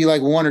usually it'd be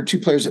like 1 or 2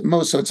 players at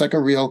most. So it's like a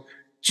real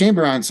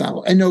chamber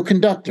ensemble, and no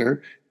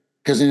conductor,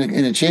 because in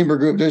a chamber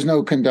group there's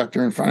no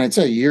conductor in front. I'd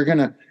say you're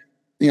gonna.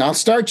 I'll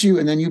start you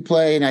and then you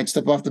play, and I'd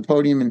step off the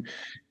podium and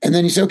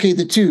then you say, okay,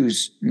 the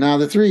 2s, now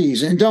the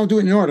 3s, and don't do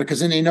it in order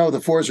because then they know the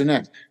 4s are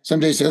next. Some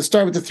days say, let's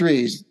start with the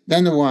 3s,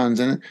 then the 1s,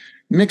 and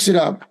mix it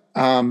up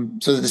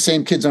so that the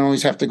same kids don't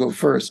always have to go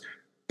first.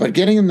 But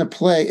getting them to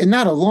play, and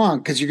not a long,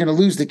 because you're going to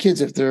lose the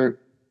kids if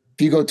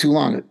you go too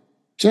long.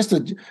 Just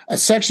a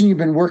section you've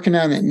been working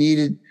on that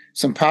needed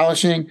some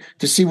polishing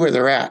to see where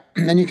they're at,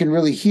 and then you can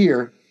really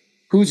hear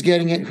who's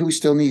getting it, who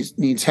still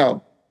needs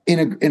help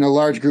in a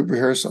large group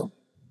rehearsal.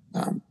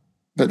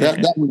 But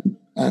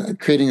that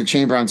creating a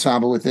chamber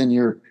ensemble within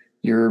your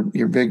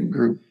big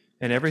group.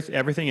 And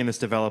everything in this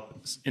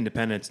Develop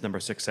Independence number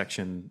 6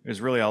 section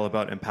is really all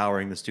about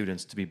empowering the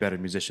students to be better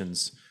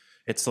musicians.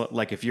 It's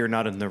like if you're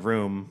not in the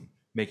room,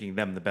 making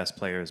them the best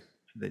players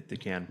that they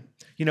can.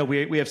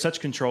 We have such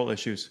control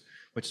issues,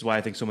 which is why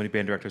I think so many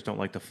band directors don't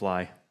like to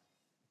fly,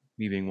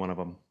 me being one of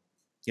them.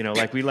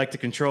 Like we like to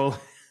control.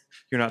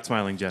 You're not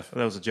smiling, Jeff.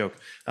 That was a joke.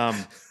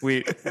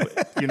 We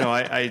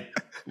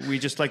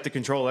just like to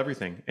control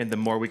everything. And the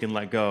more we can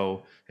let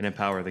go and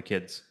empower the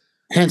kids.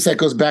 Hence, that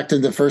goes back to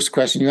the first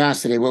question you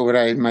asked today. What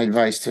would my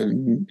advice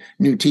to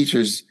new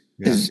teachers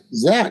is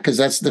that?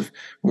 Because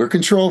we're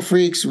control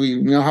freaks. We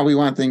know how we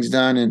want things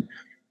done, and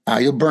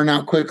you'll burn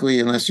out quickly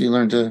unless you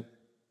learn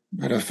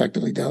how to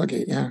effectively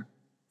delegate. Yeah.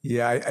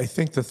 Yeah, I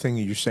think the thing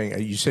you're saying,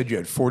 you said you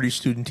had 40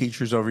 student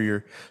teachers over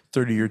your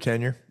 30-year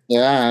tenure.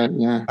 Yeah.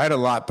 I had a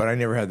lot, but I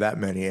never had that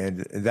many,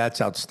 and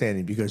that's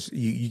outstanding because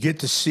you get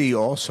to see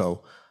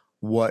also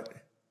what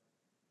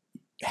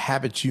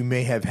habits you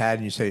may have had,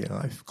 and you say,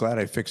 I'm glad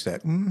I fixed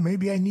that.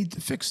 Maybe I need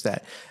to fix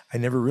that. I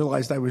never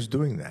realized I was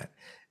doing that.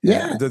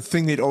 Yeah. The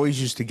thing that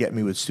always used to get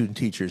me with student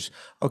teachers,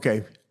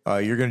 okay,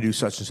 you're going to do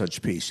such and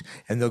such piece,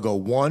 and they'll go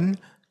 1,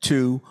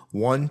 2,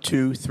 1,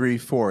 2, 3,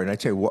 4, and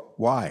I'd say,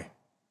 why?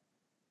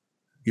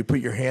 You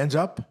put your hands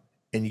up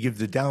and you give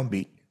the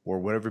downbeat or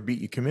whatever beat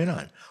you come in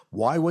on.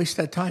 Why waste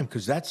that time?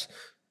 Because that's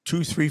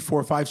 2, 3,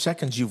 4, 5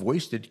 seconds you've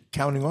wasted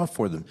counting off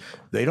for them.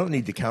 They don't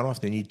need to count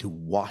off. They need to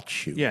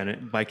watch you. Yeah,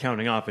 and by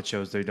counting off, it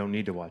shows they don't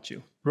need to watch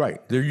you.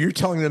 Right. You're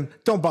telling them,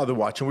 don't bother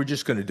watching. We're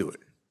just going to do it.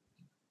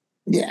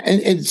 Yeah,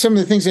 and some of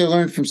the things I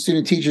learned from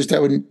student teachers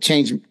that would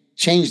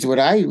changed what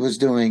I was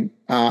doing.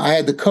 I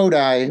had the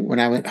Kodai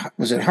when I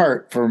was at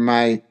Hart for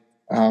my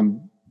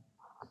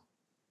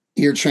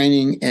ear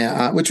training,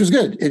 which was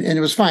good, and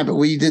it was fine. But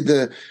we did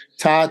the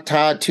ta,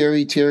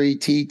 tiri,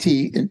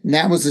 ti, and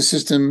that was the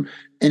system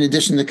in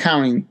addition to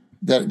counting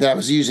that I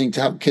was using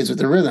to help kids with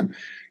their rhythm.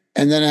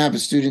 And then I have a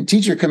student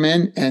teacher come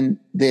in, and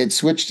they had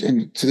switched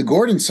to the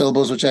Gordon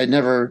syllables, which I'd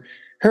never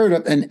heard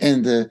of.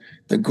 And the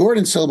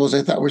Gordon syllables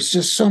I thought were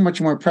just so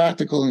much more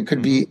practical and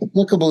could be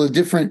applicable to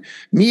different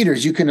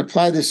meters. You can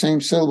apply the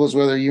same syllables,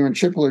 whether you're in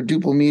triple or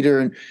duple meter.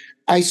 And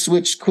I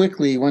switched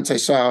quickly once I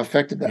saw how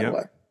effective that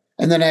was.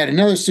 And then I had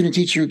another student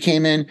teacher who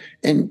came in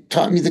and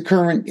taught me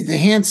the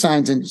hand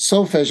signs and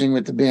solfeging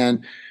with the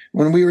band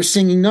when we were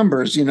singing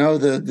numbers,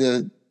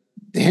 the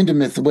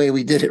Hindemith, the way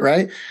we did it,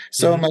 right?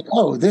 So I'm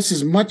like, this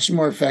is much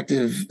more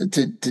effective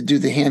to do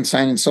the hand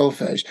sign and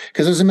solfege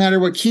because it doesn't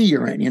matter what key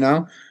you're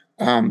in,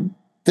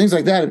 things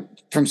like that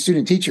from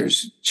student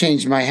teachers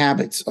changed my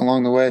habits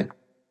along the way,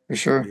 for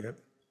sure.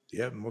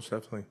 Yeah, most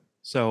definitely.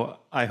 So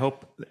I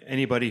hope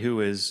anybody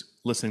who is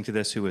listening to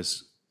this, who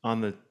is on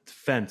the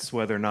fence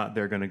whether or not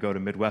they're going to go to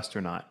Midwest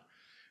or not,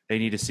 they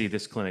need to see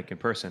this clinic in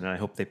person. And I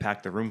hope they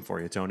pack the room for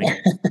you, Tony.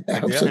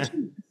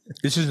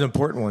 This is an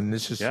important one.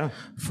 This is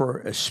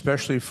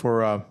especially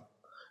for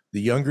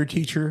the younger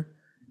teacher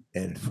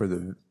and for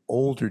the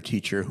older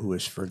teacher who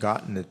has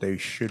forgotten that they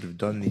should have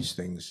done these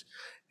things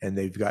and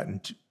they've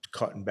gotten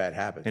caught in bad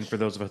habits. And for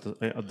those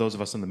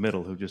of us in the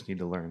middle who just need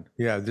to learn.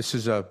 Yeah,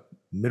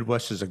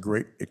 Midwest is a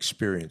great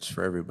experience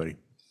for everybody.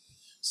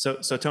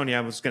 So Tony,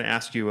 I was going to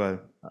ask you a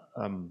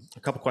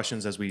couple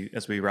questions as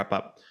we wrap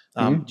up.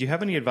 Do you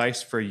have any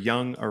advice for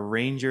young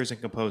arrangers and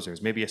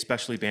composers, maybe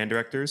especially band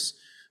directors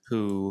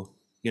who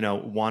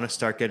want to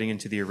start getting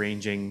into the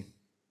arranging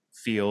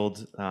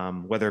field,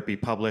 whether it be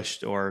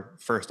published or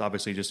first,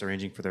 obviously, just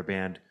arranging for their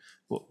band?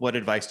 What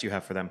advice do you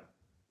have for them?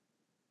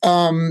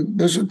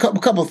 There's a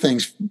couple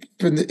things.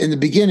 In the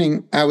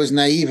beginning, I was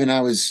naive, and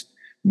I was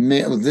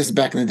this is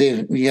back in the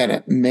day. We had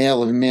a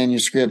mail of a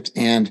manuscript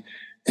and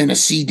a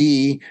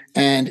CD,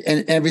 and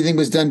everything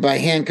was done by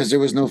hand because there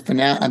was no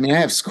finale. I mean, I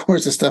have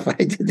scores of stuff. I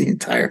did the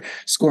entire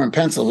score in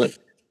pencil,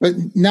 but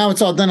now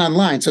it's all done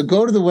online. So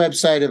go to the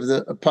website of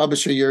the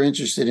publisher you're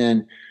interested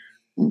in.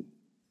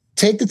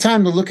 Take the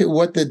time to look at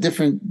what the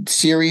different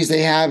series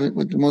they have,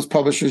 what most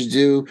publishers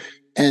do,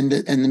 and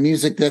the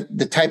music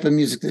the type of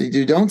music that they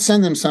do. Don't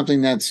send them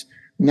something that's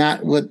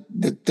not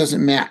that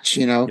doesn't match,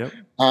 Yep.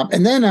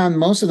 And then on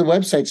most of the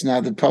websites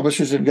now, the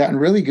publishers have gotten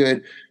really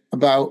good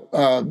about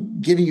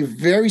giving you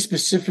very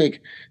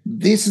specific,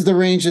 this is the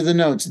range of the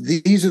notes.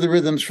 These are the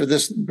rhythms for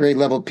this grade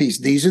level piece.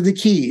 These are the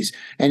keys.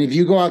 And if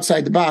you go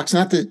outside the box,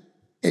 not that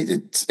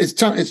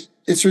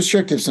it's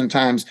restrictive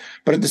sometimes,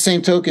 but at the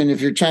same token,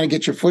 if you're trying to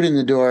get your foot in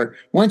the door,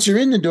 once you're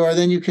in the door,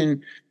 then you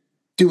can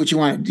do what you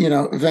want,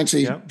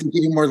 eventually give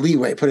you more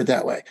leeway, put it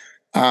that way.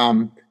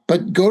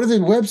 But go to the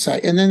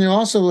website, and then they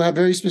also have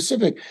very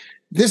specific,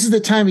 this is the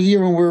time of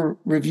year when we're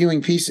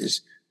reviewing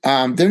pieces.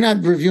 They're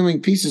not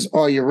reviewing pieces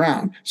all year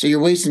round. So you're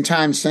wasting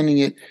time sending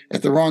it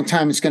at the wrong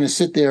time. It's going to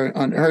sit there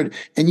unheard.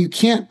 And you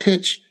can't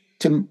pitch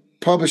to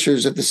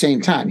publishers at the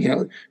same time,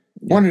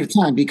 one at a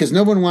time, because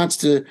no one wants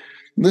to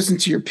listen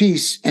to your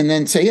piece and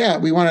then say, yeah,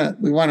 we want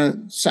to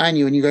sign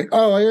you. And you go,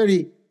 oh, I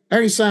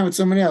already signed with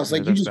somebody else.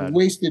 Like you just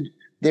wasted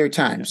their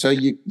time. So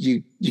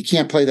you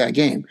can't play that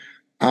game.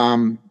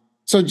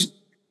 So just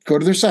go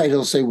to their site.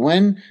 It'll say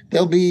when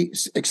they'll be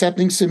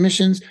accepting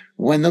submissions,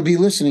 when they'll be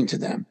listening to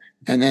them.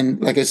 And then,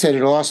 like I said,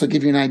 it'll also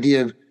give you an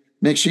idea of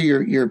make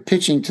sure you're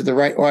pitching to the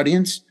right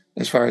audience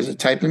as far as the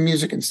type of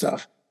music and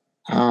stuff.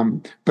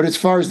 But as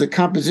far as the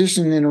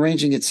composition and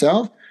arranging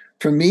itself,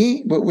 for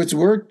me, what's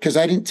worked, because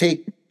I didn't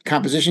take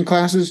composition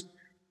classes,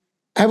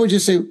 I would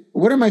just say,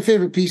 what are my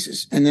favorite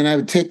pieces? And then I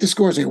would take the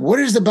scores and go, what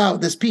is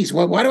about this piece?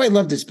 Why do I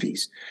love this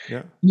piece? Yeah.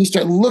 And you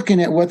start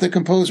looking at what the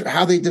composer,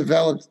 how they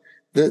developed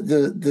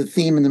the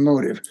theme and the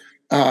motive,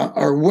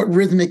 or what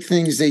rhythmic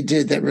things they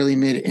did that really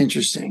made it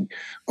interesting.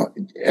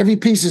 Every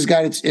piece has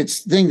got its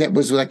thing that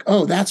was like,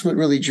 oh, that's what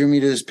really drew me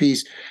to this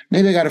piece.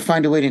 Maybe I got to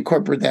find a way to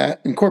incorporate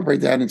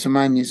that into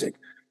my music.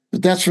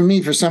 But that's for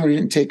me, for somebody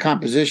who didn't take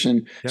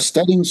composition,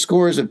 studying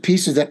scores of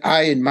pieces that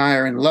I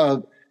admire and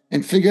love,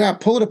 and figure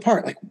out, pull it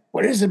apart. Like,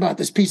 what is it about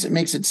this piece that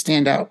makes it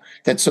stand out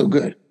that's so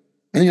good?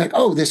 And you're like,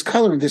 oh, this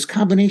color, this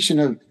combination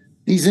of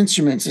these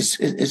instruments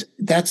is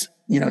that's,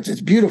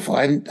 it's beautiful.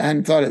 I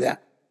hadn't thought of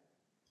that.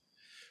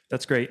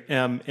 That's great.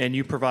 And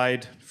you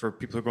provide, for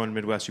people who are going to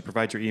Midwest, you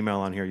provide your email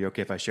on here. You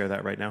okay if I share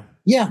that right now?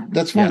 Yeah,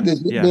 that's fine.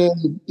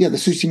 The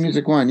Susi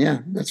Music One.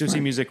 Yeah, that's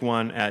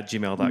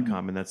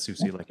SusiMusic1@gmail.com. And that's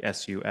Susi, like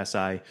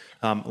SUSI.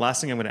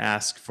 Last thing I'm going to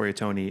ask for you,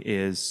 Tony,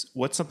 is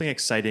what's something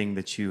exciting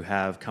that you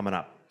have coming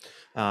up?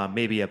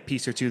 Maybe a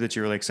piece or two that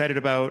you're really excited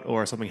about,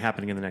 or something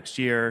happening in the next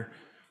year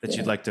that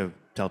you'd like to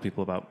tell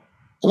people about?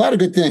 A lot of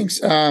good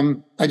things.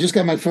 I just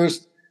got my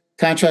first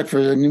contract for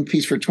a new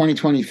piece for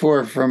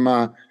 2024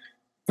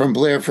 from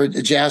Blair for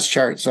the jazz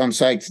chart. So I'm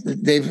psyched.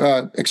 They've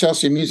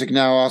Excelsior Music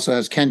now also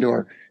has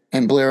Kendor,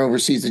 and Blair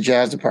oversees the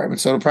jazz department.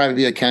 So it'll probably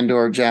be a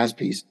Kendor jazz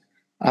piece.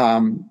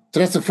 So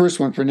that's the first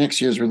one for next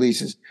year's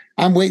releases.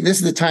 I'm waiting. This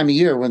is the time of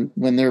year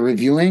when they're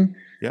reviewing.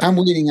 Yep. I'm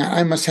waiting.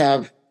 I must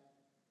have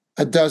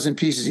a dozen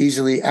pieces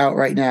easily out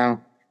right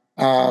now,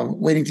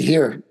 waiting to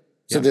hear.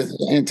 So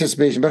the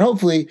anticipation. But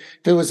hopefully,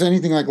 if it was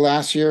anything like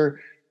last year,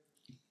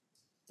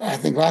 I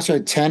think last year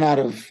 10 out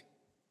of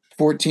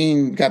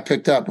 14 got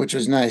picked up, which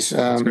was nice.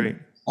 That's great.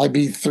 I'd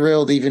be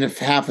thrilled even if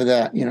half of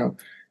that,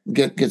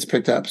 gets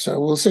picked up. So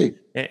we'll see.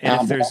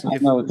 And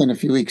if know within a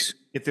few weeks.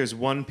 If there's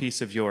one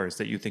piece of yours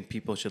that you think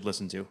people should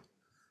listen to,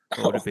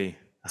 what would it be?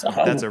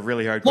 That's a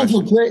really hard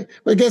question. Well,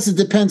 I guess it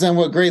depends on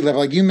what grade level.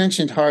 Like you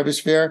mentioned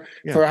Harvest Fair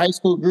for a high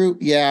school group.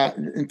 Yeah.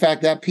 In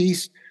fact, that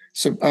piece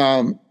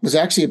was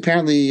actually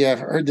apparently, I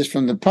heard this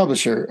from the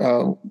publisher,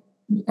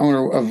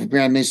 owner of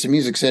Grand Mesa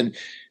Music, said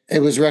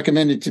it was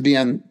recommended to be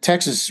on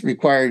Texas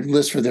required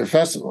list for their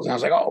festivals. And I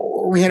was like,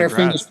 oh, we had our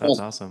fingers crossed.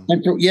 That's awesome.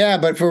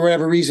 But for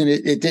whatever reason,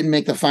 it didn't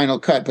make the final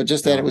cut. But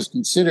just that it was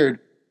considered,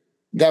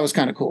 that was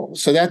kind of cool.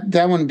 So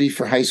that one would be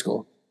for high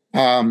school.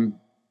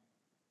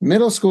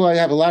 Middle school, I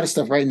have a lot of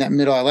stuff right in that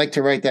middle. I like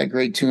to write that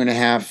grade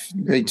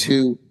 2.5, grade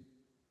 2.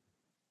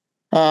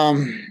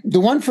 The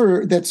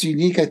one that's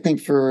unique, I think,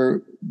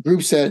 for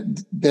groups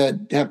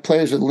that have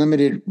players with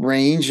limited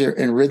range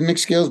and rhythmic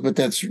skills, but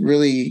that's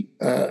really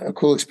a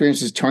cool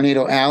experience, is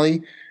Tornado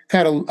Alley.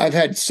 I've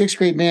had 6th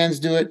grade bands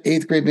do it,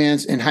 8th grade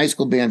bands, and high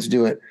school bands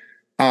do it.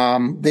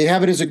 They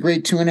have it as a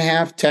grade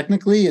 2.5.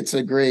 Technically, it's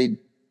a grade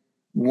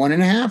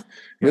 1.5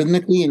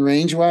 rhythmically and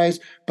range wise,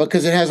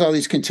 because it has all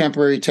these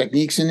contemporary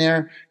techniques in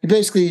there.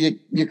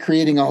 You're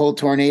creating a whole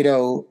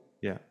tornado,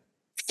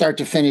 start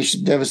to finish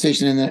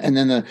devastation, and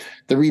then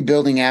the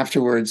rebuilding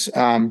afterwards.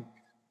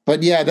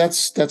 But yeah,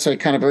 that's a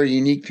kind of very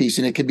unique piece,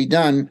 and it could be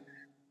done.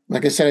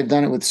 Like I said, I've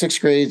done it with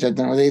 6th grades, I've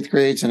done it with 8th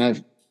grades, and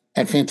I've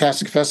at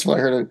Fantastic Festival, I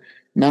heard a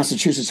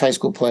Massachusetts high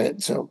school play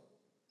it. So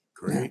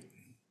great.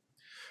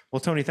 Well,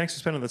 Tony, thanks for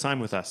spending the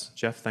time with us.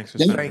 Jeff, thanks for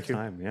spending the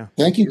time. Yeah.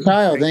 Thank you,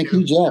 Kyle. Thank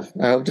you, Jeff.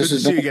 I hope this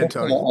is good to see you again,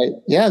 Tony.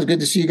 It's good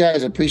to see you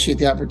guys. I appreciate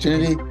the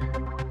opportunity.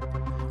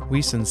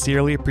 We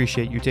sincerely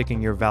appreciate you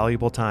taking your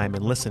valuable time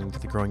and listening to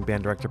the Growing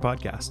Band Director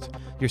podcast.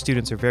 Your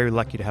students are very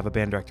lucky to have a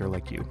band director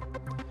like you.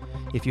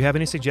 If you have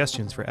any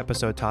suggestions for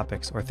episode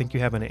topics or think you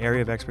have an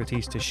area of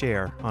expertise to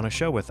share on a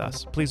show with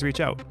us, please reach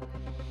out.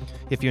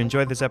 If you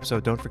enjoyed this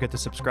episode, don't forget to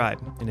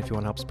subscribe. And if you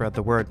want to help spread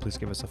the word, please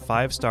give us a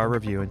 5-star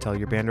review and tell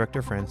your band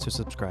director friends to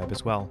subscribe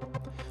as well.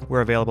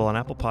 We're available on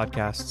Apple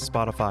Podcasts,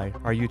 Spotify,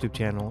 our YouTube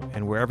channel,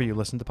 and wherever you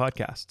listen to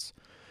podcasts.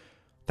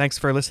 Thanks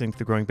for listening to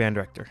The Growing Band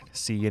Director.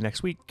 See you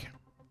next week.